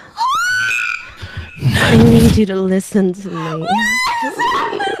 please. I need you to listen to me. Please.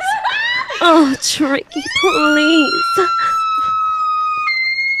 Oh, Tricky, please.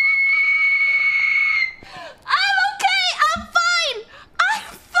 I'm okay. I'm fine. I'm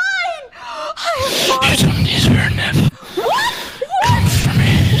fine. I'm fine. You don't need her, Nev. What? Come for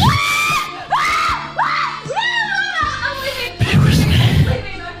me. I'm leaving. Be with me. I'm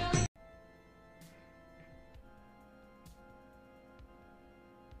leaving.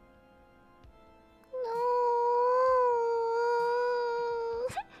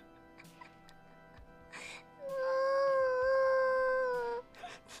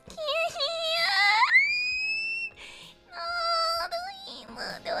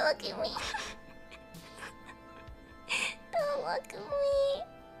 Don't look at me. Don't look at me.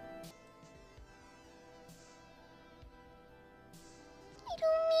 I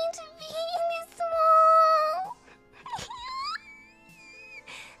don't mean to be this small.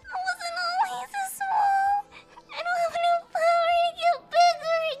 I wasn't always this small. I don't have enough power to get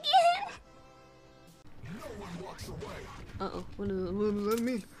bigger again. Uh-oh, what does that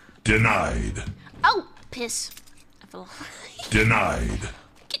mean? Denied. Oh, piss. I fell. Denied.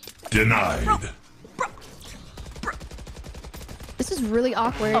 Denied. This is really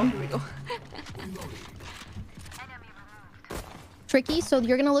awkward. Oh, here we go. Tricky, so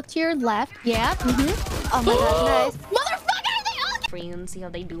you're gonna look to your left. Yeah. Mm-hmm. Oh my god, nice. Motherfucker, they all Friends, see how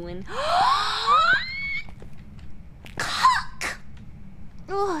they doing. Cock!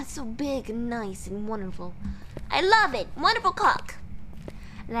 Oh, it's so big and nice and wonderful. I love it. Wonderful cock.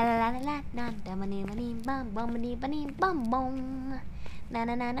 La la la la la na da ba dee ba dee bum bum ba dee ba dee bum bum. Na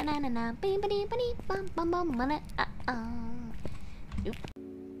na na na na na na bee ba dee bum bum bum ba da Oop.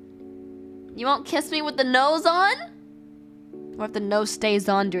 You won't kiss me with the nose on? Or if the nose stays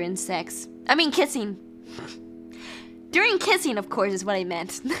on during sex? I mean kissing. During kissing, of course, is what I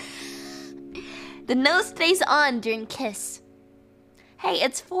meant. The nose stays on during kiss. Hey,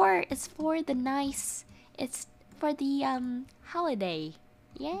 it's for the nice. It's for the holiday.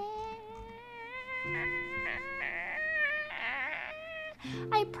 Yeah.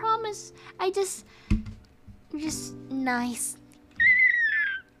 I promise. Just nice.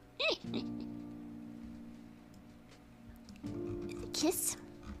 Kiss.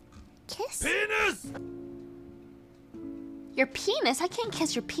 Kiss. Penis. Your penis? I can't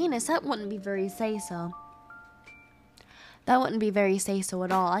kiss your penis. That wouldn't be very say-so. That wouldn't be very say-so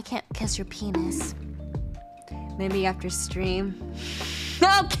at all. I can't kiss your penis. Maybe after stream. No,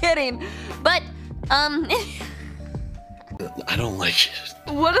 I'm kidding. But, I don't like it.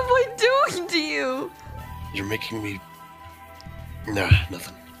 what am I doing to you? You're making me... Nah,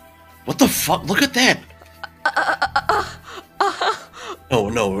 nothing. What the fuck? Look at that! Oh,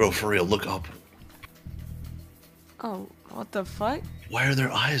 no, for real, look up. Oh, what the fuck? Why are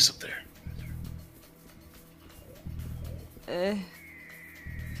there eyes up there?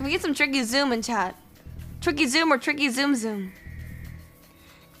 Can we get some Tricky Zoom in chat? Tricky Zoom or Tricky Zoom Zoom?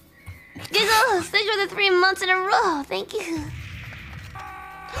 Giggles, thank you for the 3 months in a row. Thank you.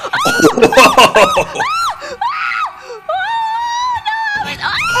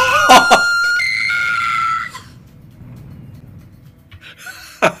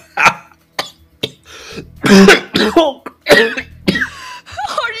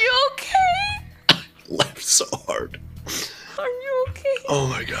 Are you okay? Laughed so hard. Are you okay? Oh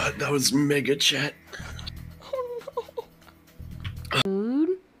my god, that was mega chat.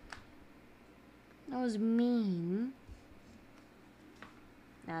 Dude, that was mean.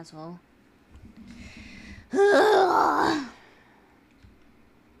 Asshole.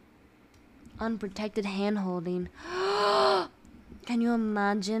 Unprotected hand holding. Can you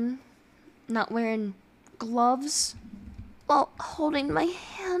imagine not wearing gloves while holding my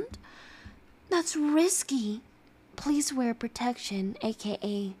hand? That's risky. Please wear protection,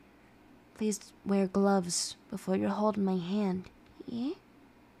 aka please wear gloves before you're holding my hand. Yeah?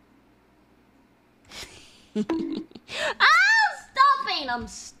 Stopping! I'm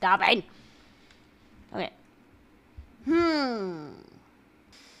stopping. Okay.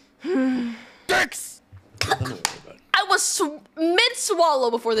 Dicks! I was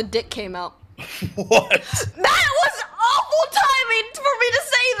mid-swallow before the dick came out. What? That was awful timing for me to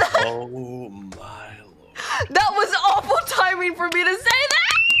say that! Oh my lord. That was awful timing for me to say that!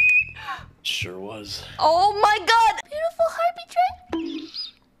 Sure was. Oh my god! Beautiful heartbeat trick!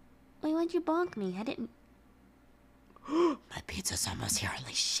 Wait, why'd you bonk me? I didn't... My pizza's almost here,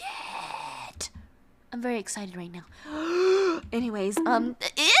 holy shit! I'm very excited right now. Anyways, yeah,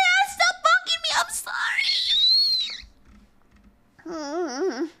 stop bonking me, I'm sorry!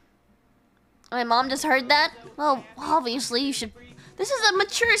 My mom just heard that? Well, obviously you should... This is a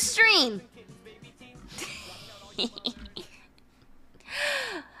mature stream!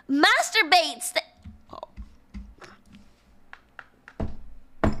 masturbates. Thank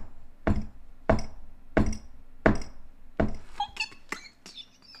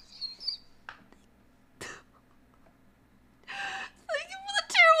you for the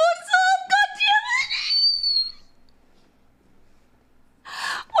tier 1 sub. God damn it.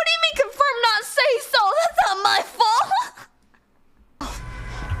 What do you mean confirm not say so? That's not my fault.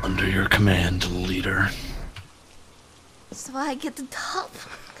 Under your command, leader. So I get the top.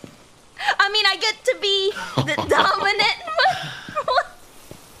 I mean, I get to be the dominant.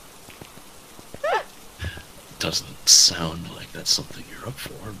 Doesn't sound like that's something you're up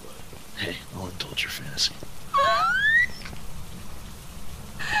for, but hey, I'll indulge your fantasy.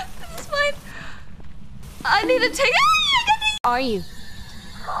 This is fine. I need to take. Are you?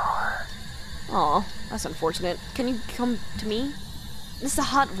 Aw, that's unfortunate. Can you come to me? This is a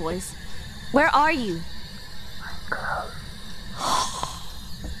hot voice. Where are you?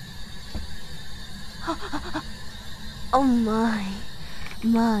 Oh my.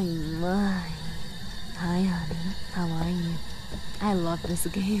 Hi, honey. How are you? I love this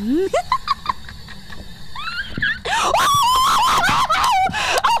game.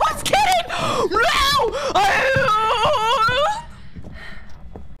 I was kidding! No!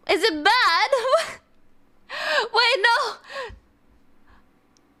 Is it bad? Wait, no.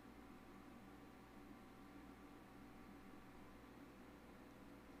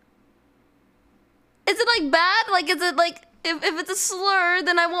 Is it like bad? Like, is it like, if it's a slur,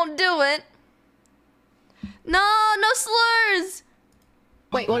 then I won't do it. No, no slurs.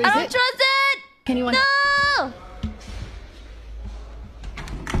 Wait, what is I don't it? trust it. Can you No.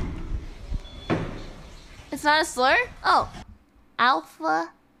 It's not a slur? Oh.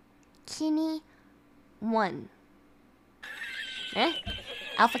 Alpha Kinney 1. Eh?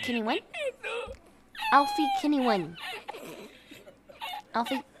 Alpha Kinney 1? Alfie Kinney 1.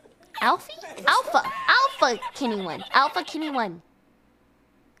 Alfie? Alfie? Alpha! Alpha Kinney 1. Alpha Kinney 1.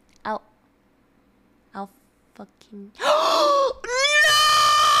 Alpha Kinney. No!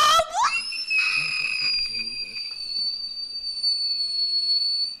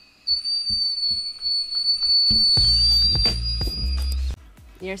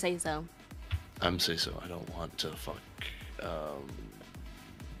 You're saying so. I'm say so. I don't want to fuck.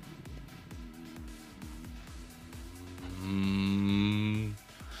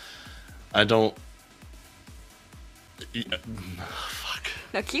 I don't. Fuck.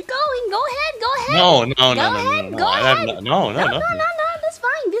 Now keep going. Go ahead. Go ahead. No. Go ahead. Go ahead. No. No. That's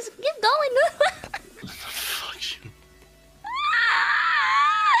fine. Just keep going. Fuck you.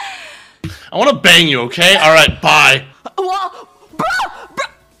 I want to bang you. Okay. All right. Bye. Well, bro.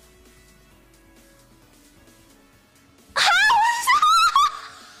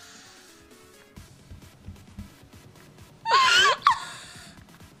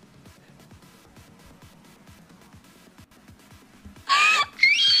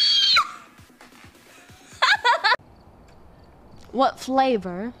 What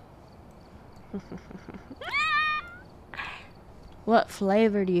flavor? What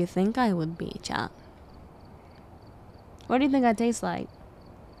flavor do you think I would be, chap? What do you think I taste like?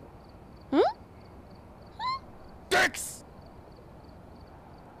 Dicks!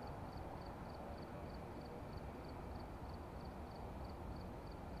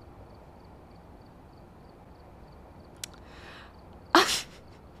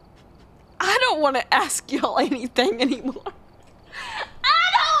 I don't want to ask y'all anything anymore.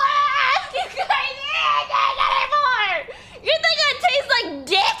 You think I taste like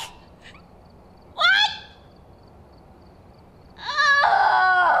dick? What?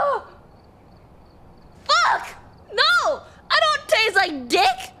 Oh! Fuck! No! I don't taste like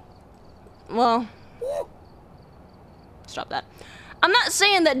dick! Well, stop that. I'm not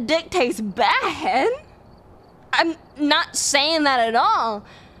saying that dick tastes bad. I'm not saying that at all.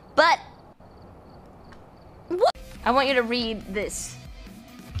 But, what? I want you to read this.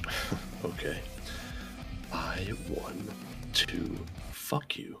 Okay. I want to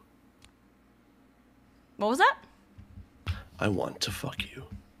fuck you. What was that? I want to fuck you.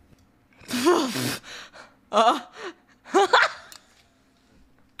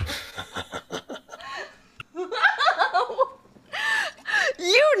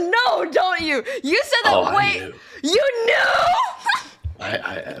 You know, don't you? You said that. Oh, wait, I knew. you knew? I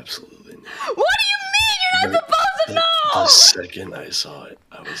absolutely knew. What do you mean you're not supposed to know? The second I saw it,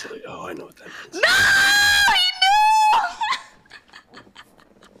 I was like, oh, I know what that means. No, you knew.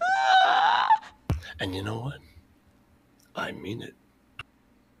 And you know what? I mean it.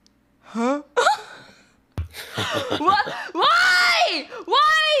 Huh? What? Why?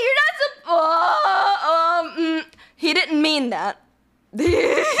 Why? You're not supposed. He didn't mean that.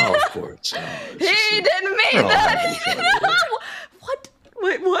 Oh, of course. He didn't mean that. What?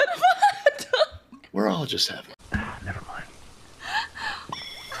 Wait, what? We're all just having. Never mind.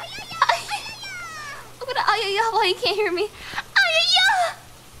 Why you can't hear me? I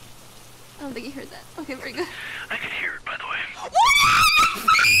don't think you heard that. Okay, very good. I can hear it, by the way.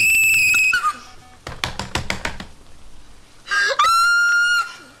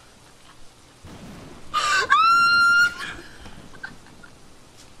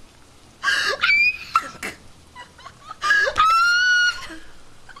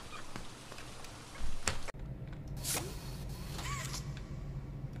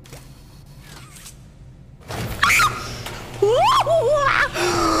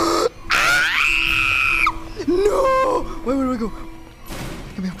 No! Wait, where do I go?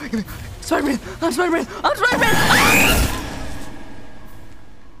 Give me. Spider-Man! I'm Spider-Man! I'm Spider-Man!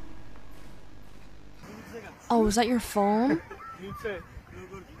 Oh, is that your phone?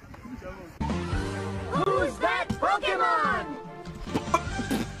 Who's that Pokemon?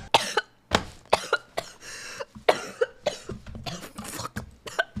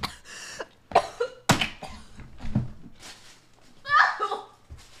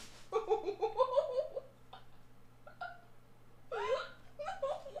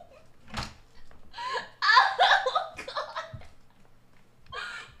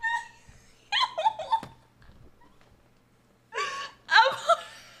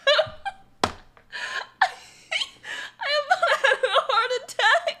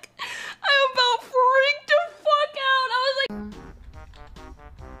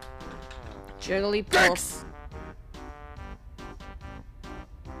 Jigglypuff.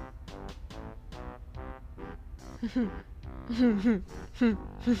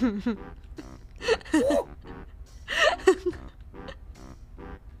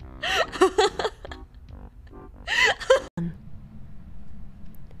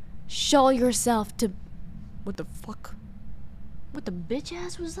 Show yourself to... What the fuck? What the bitch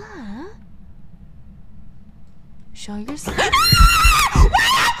ass was that, huh? Show yourself...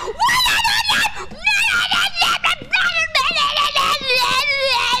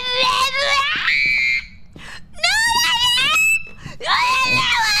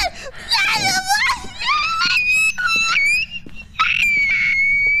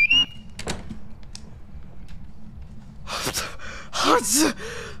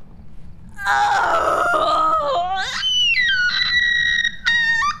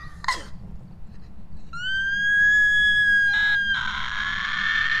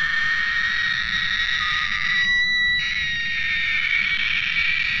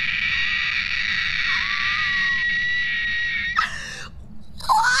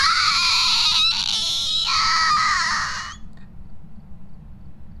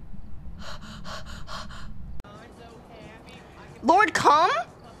 Lord, come?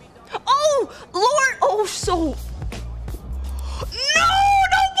 Oh, Lord! Oh, so... No!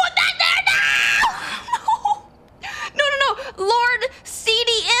 Don't put that there! No! No! Lord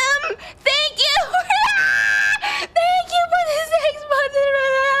CDM! Thank you! Thank you for this 6 months!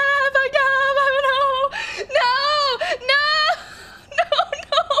 No!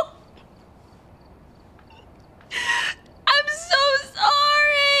 I'm so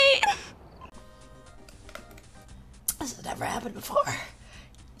sorry! This has never happened before.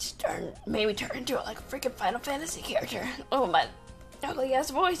 Just made me turn into like a freaking Final Fantasy character. Oh, my ugly ass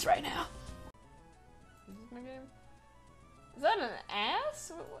voice right now. Is this my game? Is that an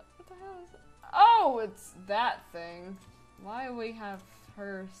ass? What the hell is it? Oh, it's that thing. Why do we have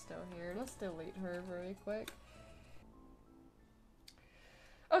her still here? Let's delete her really quick.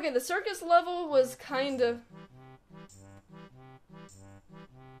 Okay, the circus level was kind of...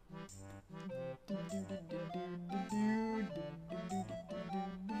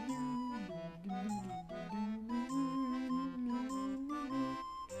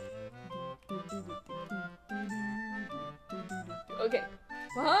 Okay.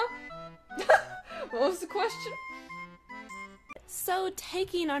 Huh? What was the question? So,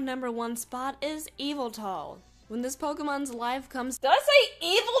 taking our #1 spot is Eviltall. When this Pokemon's life comes... Did I say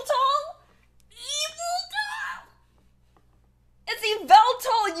Eviltall? Eviltall! It's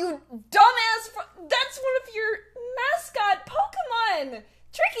Yveltal, you dumbass! That's one of your mascot Pokemon!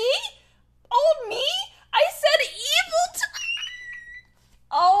 Tricky? Old me? I said Eviltall!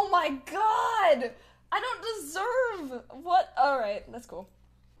 Oh my god! I don't deserve what? Alright, that's cool.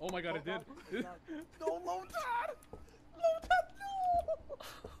 Oh my god, it did. No, Lotad!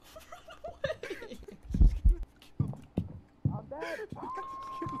 I'm dead.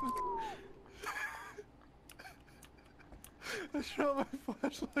 I shot my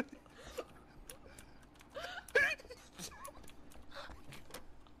flashlight.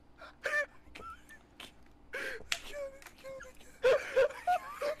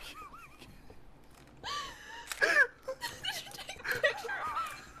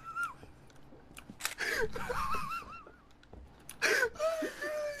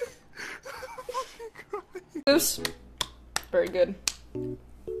 Goose. Very good.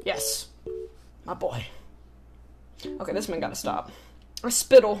 Yes. My boy. Okay, this man gotta stop. I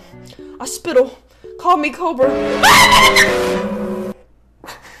spittle. I spittle. Call me Cobra.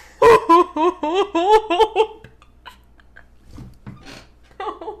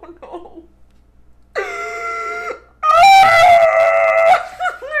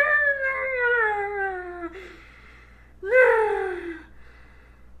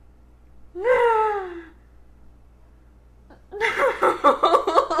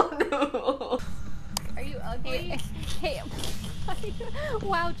 Oh no. Are you ugly? Hey,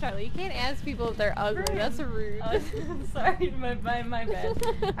 wow, Charlie, you can't ask people if they're ugly. That's rude. Sorry, my bad.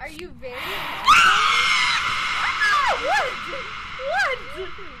 Are you very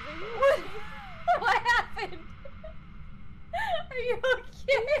What happened? Are you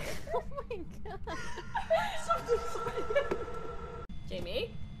okay? Oh my god. Jamie?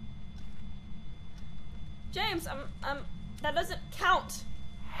 James, that doesn't count.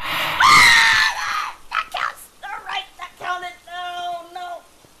 That counts! Alright, that counted! Oh, no!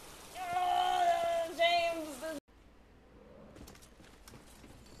 James!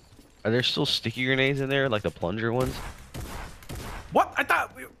 Are there still sticky grenades in there, like the plunger ones? What? I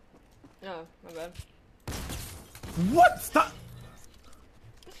thought we... Oh, my bad. What? Stop!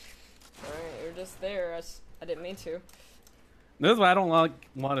 Alright, you're just there. I didn't mean to. This is why I don't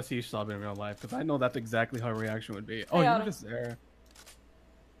want to see Sub in real life, because I know that's exactly how her reaction would be. Oh, Hey, you're Autumn. just there.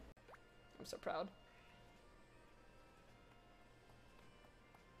 I'm so proud.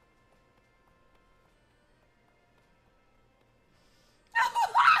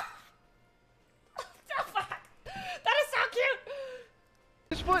 That is so cute!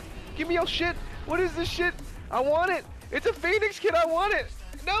 This foot! Give me your shit! What is this shit? I want it! It's a Phoenix kid, I want it!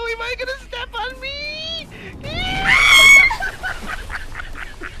 No, am I gonna step on me? Did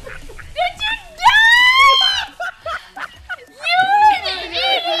you die? You're an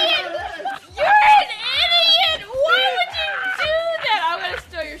idiot! You're an idiot! Why would you do that? I'm gonna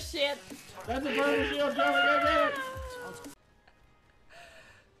steal your shit. That's a burner shield, go get it!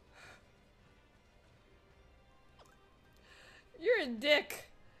 You're a dick.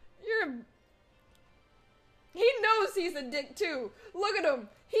 He knows he's a dick too. Look at him.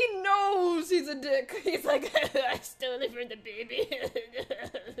 He knows he's a dick. He's like, I stole it from the baby. Yeah,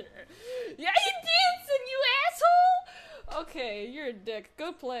 you dancing, you asshole. Okay, you're a dick.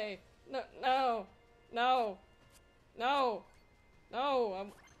 Go play. No. Round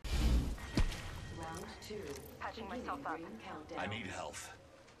 2. Patching myself up. I need health.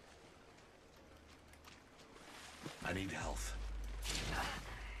 I need health.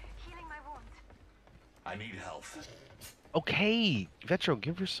 Healing my wound. I need health. Okay, Vetro,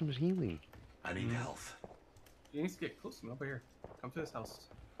 give her some healing. I need health. You need to get close to me over here. Come to this house.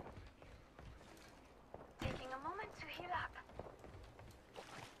 Taking a moment to heal up.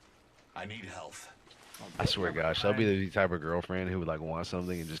 I need health. I swear, gosh, that'll be the type of girlfriend who would like want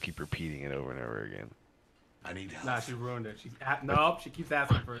something and just keep repeating it over and over again. I need health. Nah, she ruined it. Nope, she keeps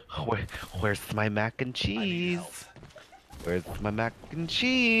asking for it. Where's my mac and cheese? Where's my mac and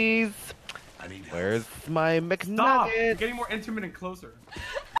cheese? I need health. Where's my Stop! You're McNugget? getting more intimate and closer.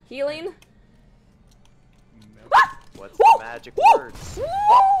 Healing. What's the magic words? Woo!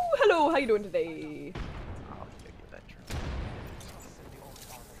 Hello, how you doing today? I'll figure that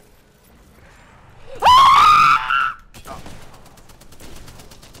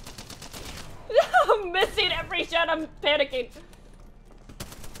I'm missing every shot. I'm panicking.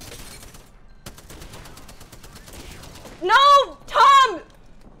 No, Tom!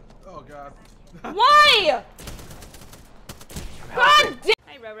 Oh god. Why? God damn!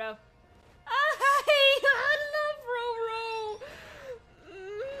 Hey, Roro. Hi, I love Roro.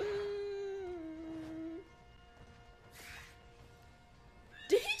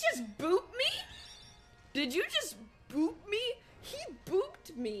 Did he just boop me? Did you just boop me? He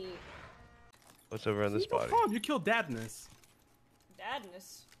booped me. What's over on this body? Tom, you killed Dadness.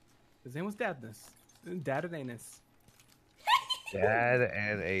 Dadness. His name was Dadness. Dad and Anus. Dad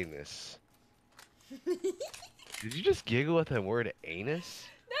and anus. Did you just giggle at that word anus?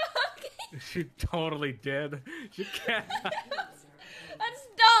 She totally did. She can't. That's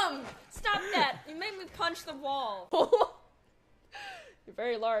dumb. Stop that. You made me punch the wall. You're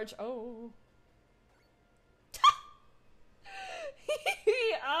very large. Oh.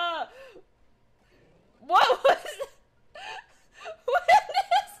 What was what is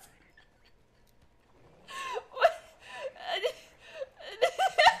what?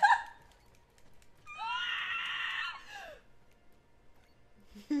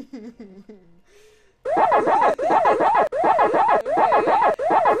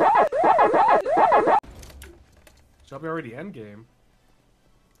 thought we were already endgame.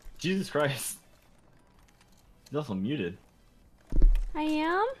 Jesus Christ. He's also muted. I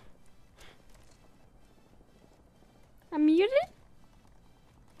am? I'm muted?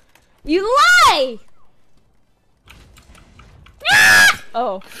 You lie!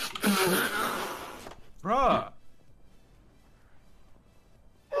 Oh. Bruh.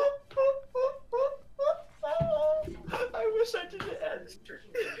 I wish I didn't answer.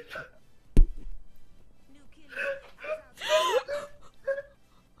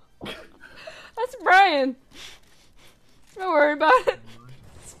 That's Brian. Don't worry about it.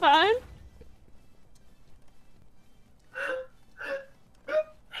 It's fine.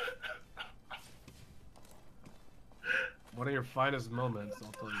 One of your finest moments,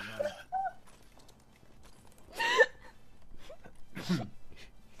 I'll tell you that.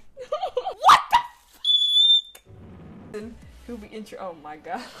 What the Who be intro? Oh my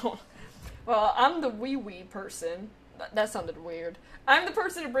god. Well, I'm the wee person. That sounded weird. I'm the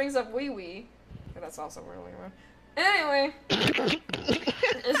person who brings up wee. That's also really weird. Anyway.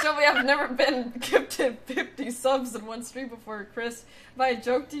 So we have never been gifted 50 subs in one stream before, Chris. Have I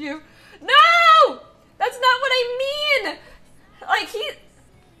joked to you? No! That's not what I mean! Like,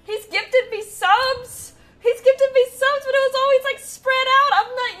 he's gifted me subs! He's gifted me subs, but it was always, like, spread out!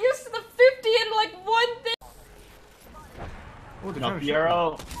 I'm not used to the 50 in, like, one thing! No,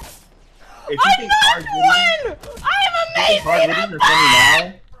 Piero. I knocked one! I am amazing! I'm fucking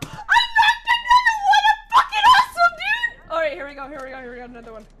one! I'm fucking awesome, dude! Alright, here we go,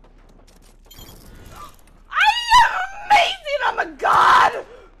 another one. I am amazing! I'm a god!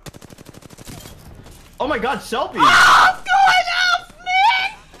 Oh my god, Shelby! Oh, I'm going off,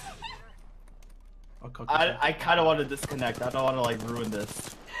 man! I kind of want to disconnect. I don't want to, like, ruin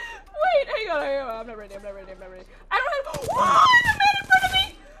this. Wait, hang on. I'm not ready. I don't have. Whoa! There's a man in front of me!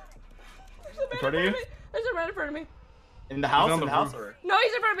 In front of you? There's a man in front of me. In the house? In the house? Or? No,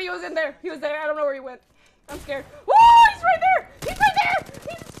 he's in front of me. He was in there. I don't know where he went. I'm scared. Whoa! He's right there!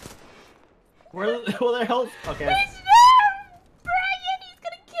 Where the hell? Okay. He's there! Brian, he's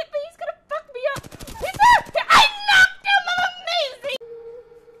gonna get me. He's gonna fuck me up. He's there! I knocked him! I'm amazing!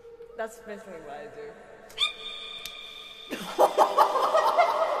 That's basically what I do.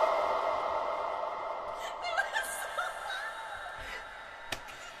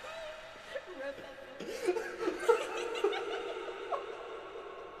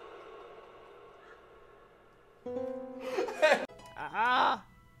 Aha!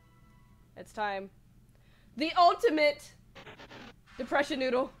 It's time. The ultimate depression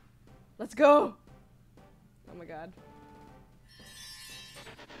noodle. Let's go. Oh my god.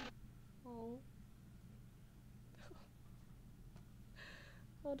 Oh.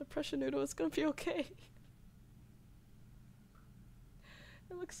 Oh, depression noodle is gonna be okay.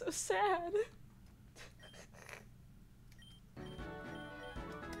 It looks so sad.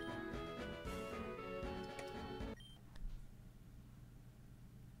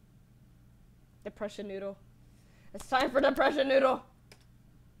 Depression noodle. It's time for depression noodle.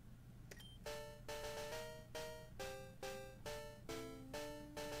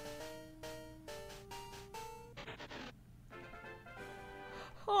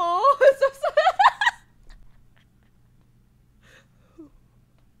 Oh, it's so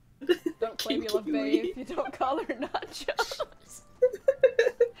sad. Don't claim you love Babe if you don't call her nachos.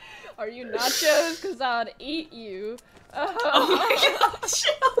 Are you nachos? Cause I would eat you. Oh my gosh.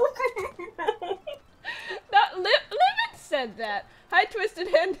 That Limit said that. Hi, Twisted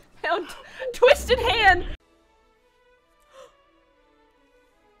Hand. Twisted Hand.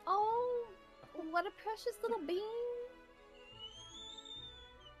 Oh, what a precious little bean.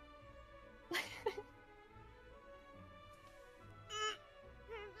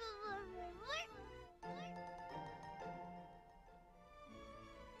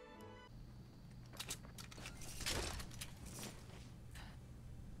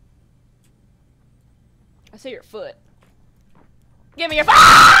 I see your foot. Give me your foot!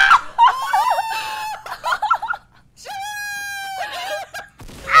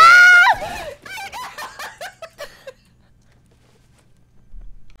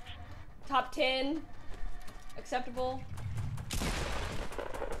 Top 10. Acceptable.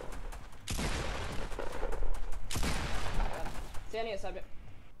 Standing a subject.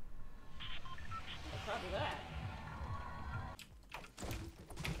 Copy that.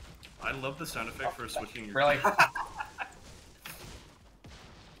 I love the sound effect for switching your. Really?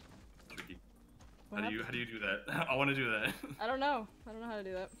 Tricky. How do you do that? I want to do that. I don't know. I don't know how to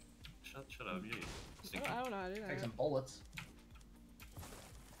do that. Shut up, you. I don't know how to do that. Take some bullets.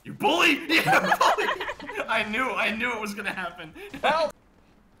 You bully! Yeah, bully! I knew it was gonna happen.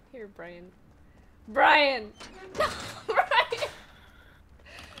 Here, Brian. Brian! Brian!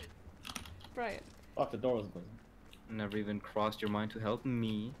 Brian. Fuck, the door was closing. Never even crossed your mind to help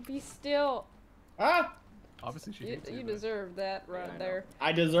me. Be still. Ah! Obviously she hates You deserve that right there.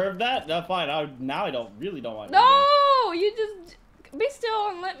 I deserve that? That's fine. Now I really don't want No! You just be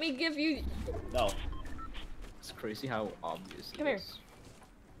still and let me give you. No. It's crazy how obvious Come it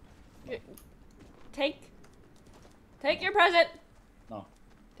here. is. Take your present. No.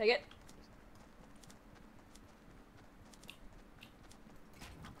 Take it.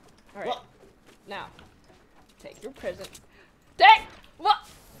 All right. Now, take your present. Take what?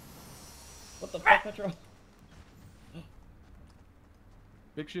 What the fuck, Metro?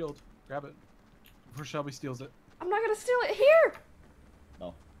 Big shield. Grab it. Before Shelby steals it. I'm not gonna steal it here.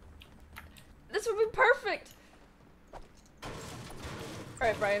 No. This would be perfect. All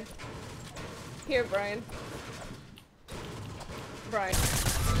right, Brian. Here, Brian. Brian.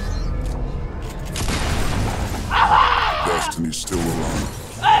 Destiny's still alive.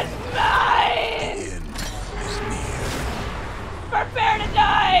 It's mine! Prepare to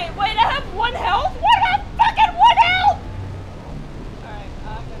die! Wait, I have 1 health? What? I have fucking 1 health! Alright,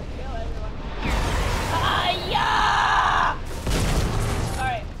 I'm gonna kill everyone. Yeah!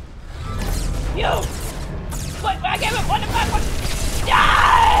 Alright. You! What? I gave him 1 to 5. What?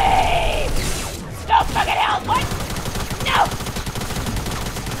 Die! No fucking health! What? No!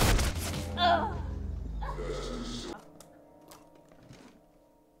 Ugh.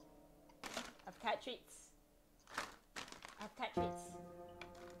 I've cat treats. I have cat treats.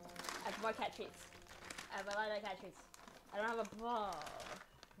 I have more cat treats. I have a lot of cat treats. I don't have a ball.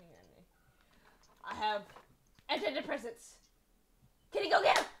 Hang on me. I have antidepressants. Kitty, go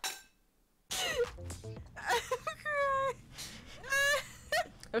get him!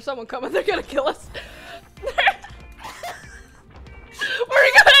 There's someone coming. They're gonna kill us. We're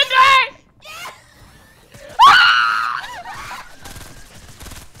gonna die!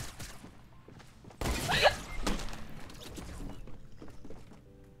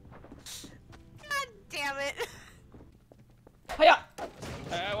 God damn it. Hiya!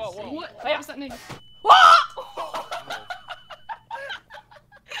 Whoa. What? Hiya! What's that name? What the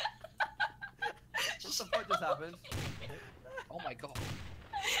fuck just happened? Oh my god.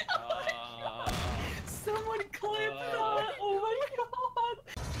 Someone clipped that. Oh my god.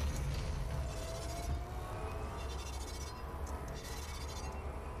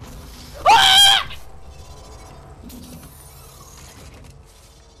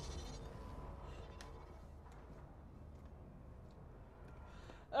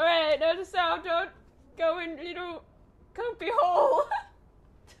 Alright, notice how don't go in little comfy hole.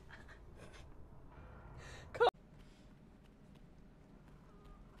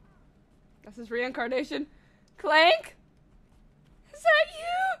 This is reincarnation. Clank? Is that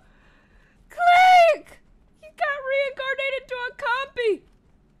you? Clank! You got reincarnated to a compy.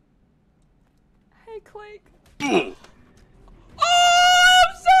 Hey, Clank. Oh,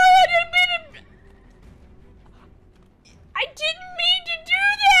 I'm sorry, I didn't mean to... I didn't mean to do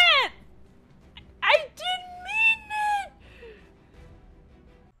that! I didn't mean it!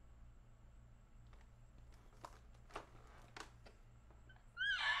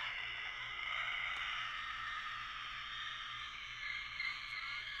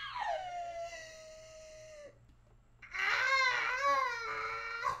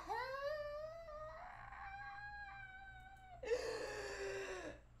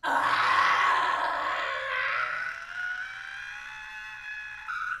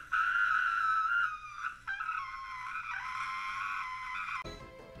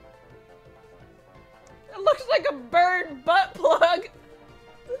 It looks like a burned butt plug.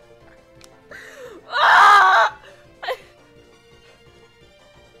 Ah!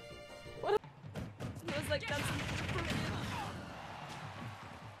 What? It was like that's.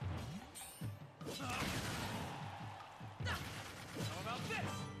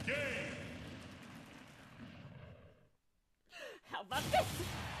 How about this?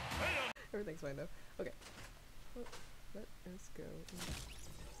 Everything's fine though. Okay. Let us go.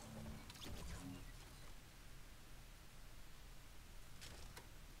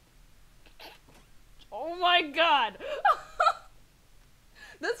 Oh my god!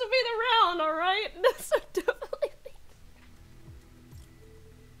 This will be the round, alright? This will definitely be.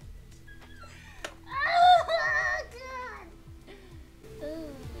 Oh, God.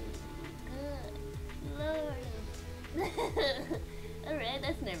 Oh, good. Lord. Alright,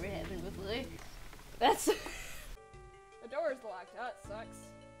 that's never happened before. That's. The door is locked. That sucks.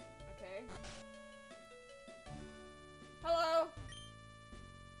 Okay. Hello?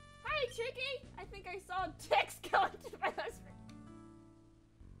 Hi, Tricky! I think I saw a text going to my husband.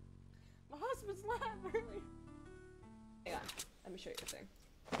 My husband. Christmas laugh earlier. Hang on, let me show you the thing.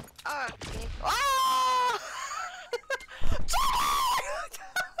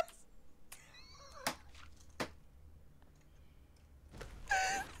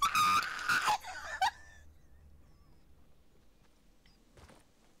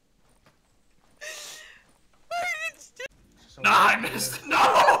 No, I missed.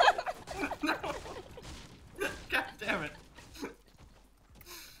 No! No! God damn it.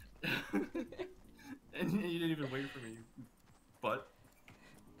 And you didn't even wait for me, you butt.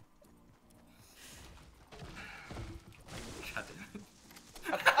 God damn it.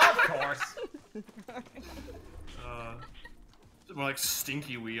 Of course. More like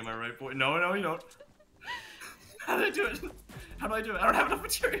Stinky-Wee, am I right, boy? No, no, you don't. How do I do it? How do I do it? I don't have enough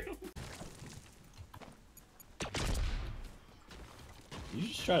material. You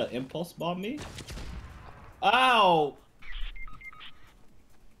just try to impulse bomb me? Ow!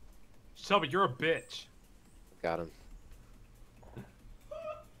 Shelby, you're a bitch. Got him.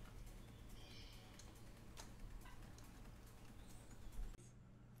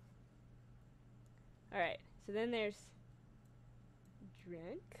 Alright, so then there's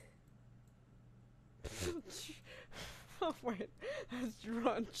drink. Oh wait, that's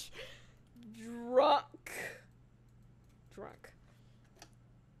drunk. Drunk.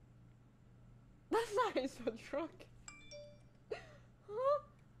 That's not how you spell drunk. Huh?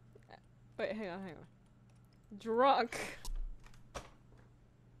 Wait, hang on. Drunk.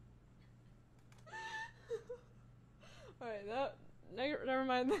 Alright, never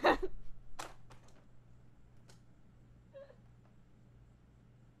mind that.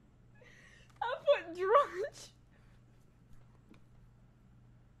 I put drunk.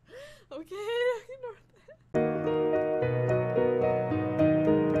 Okay, ignore that.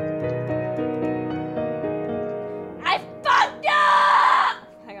 I fucked up!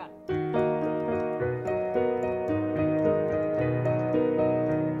 Hang on.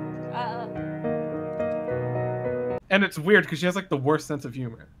 And it's weird because she has like the worst sense of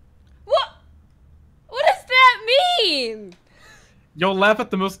humor. What does that mean? You'll laugh at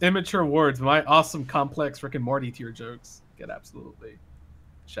the most immature words. My awesome, complex Rick and Morty tier jokes get absolutely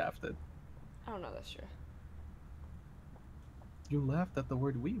shafted. I don't know that's true. You laughed at the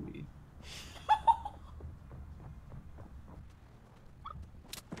word wee wee.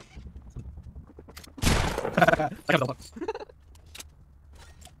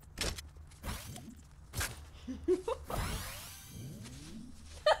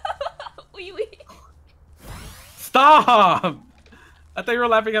 Wee wee. Stop! I thought you were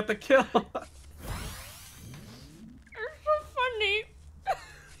laughing at the kill.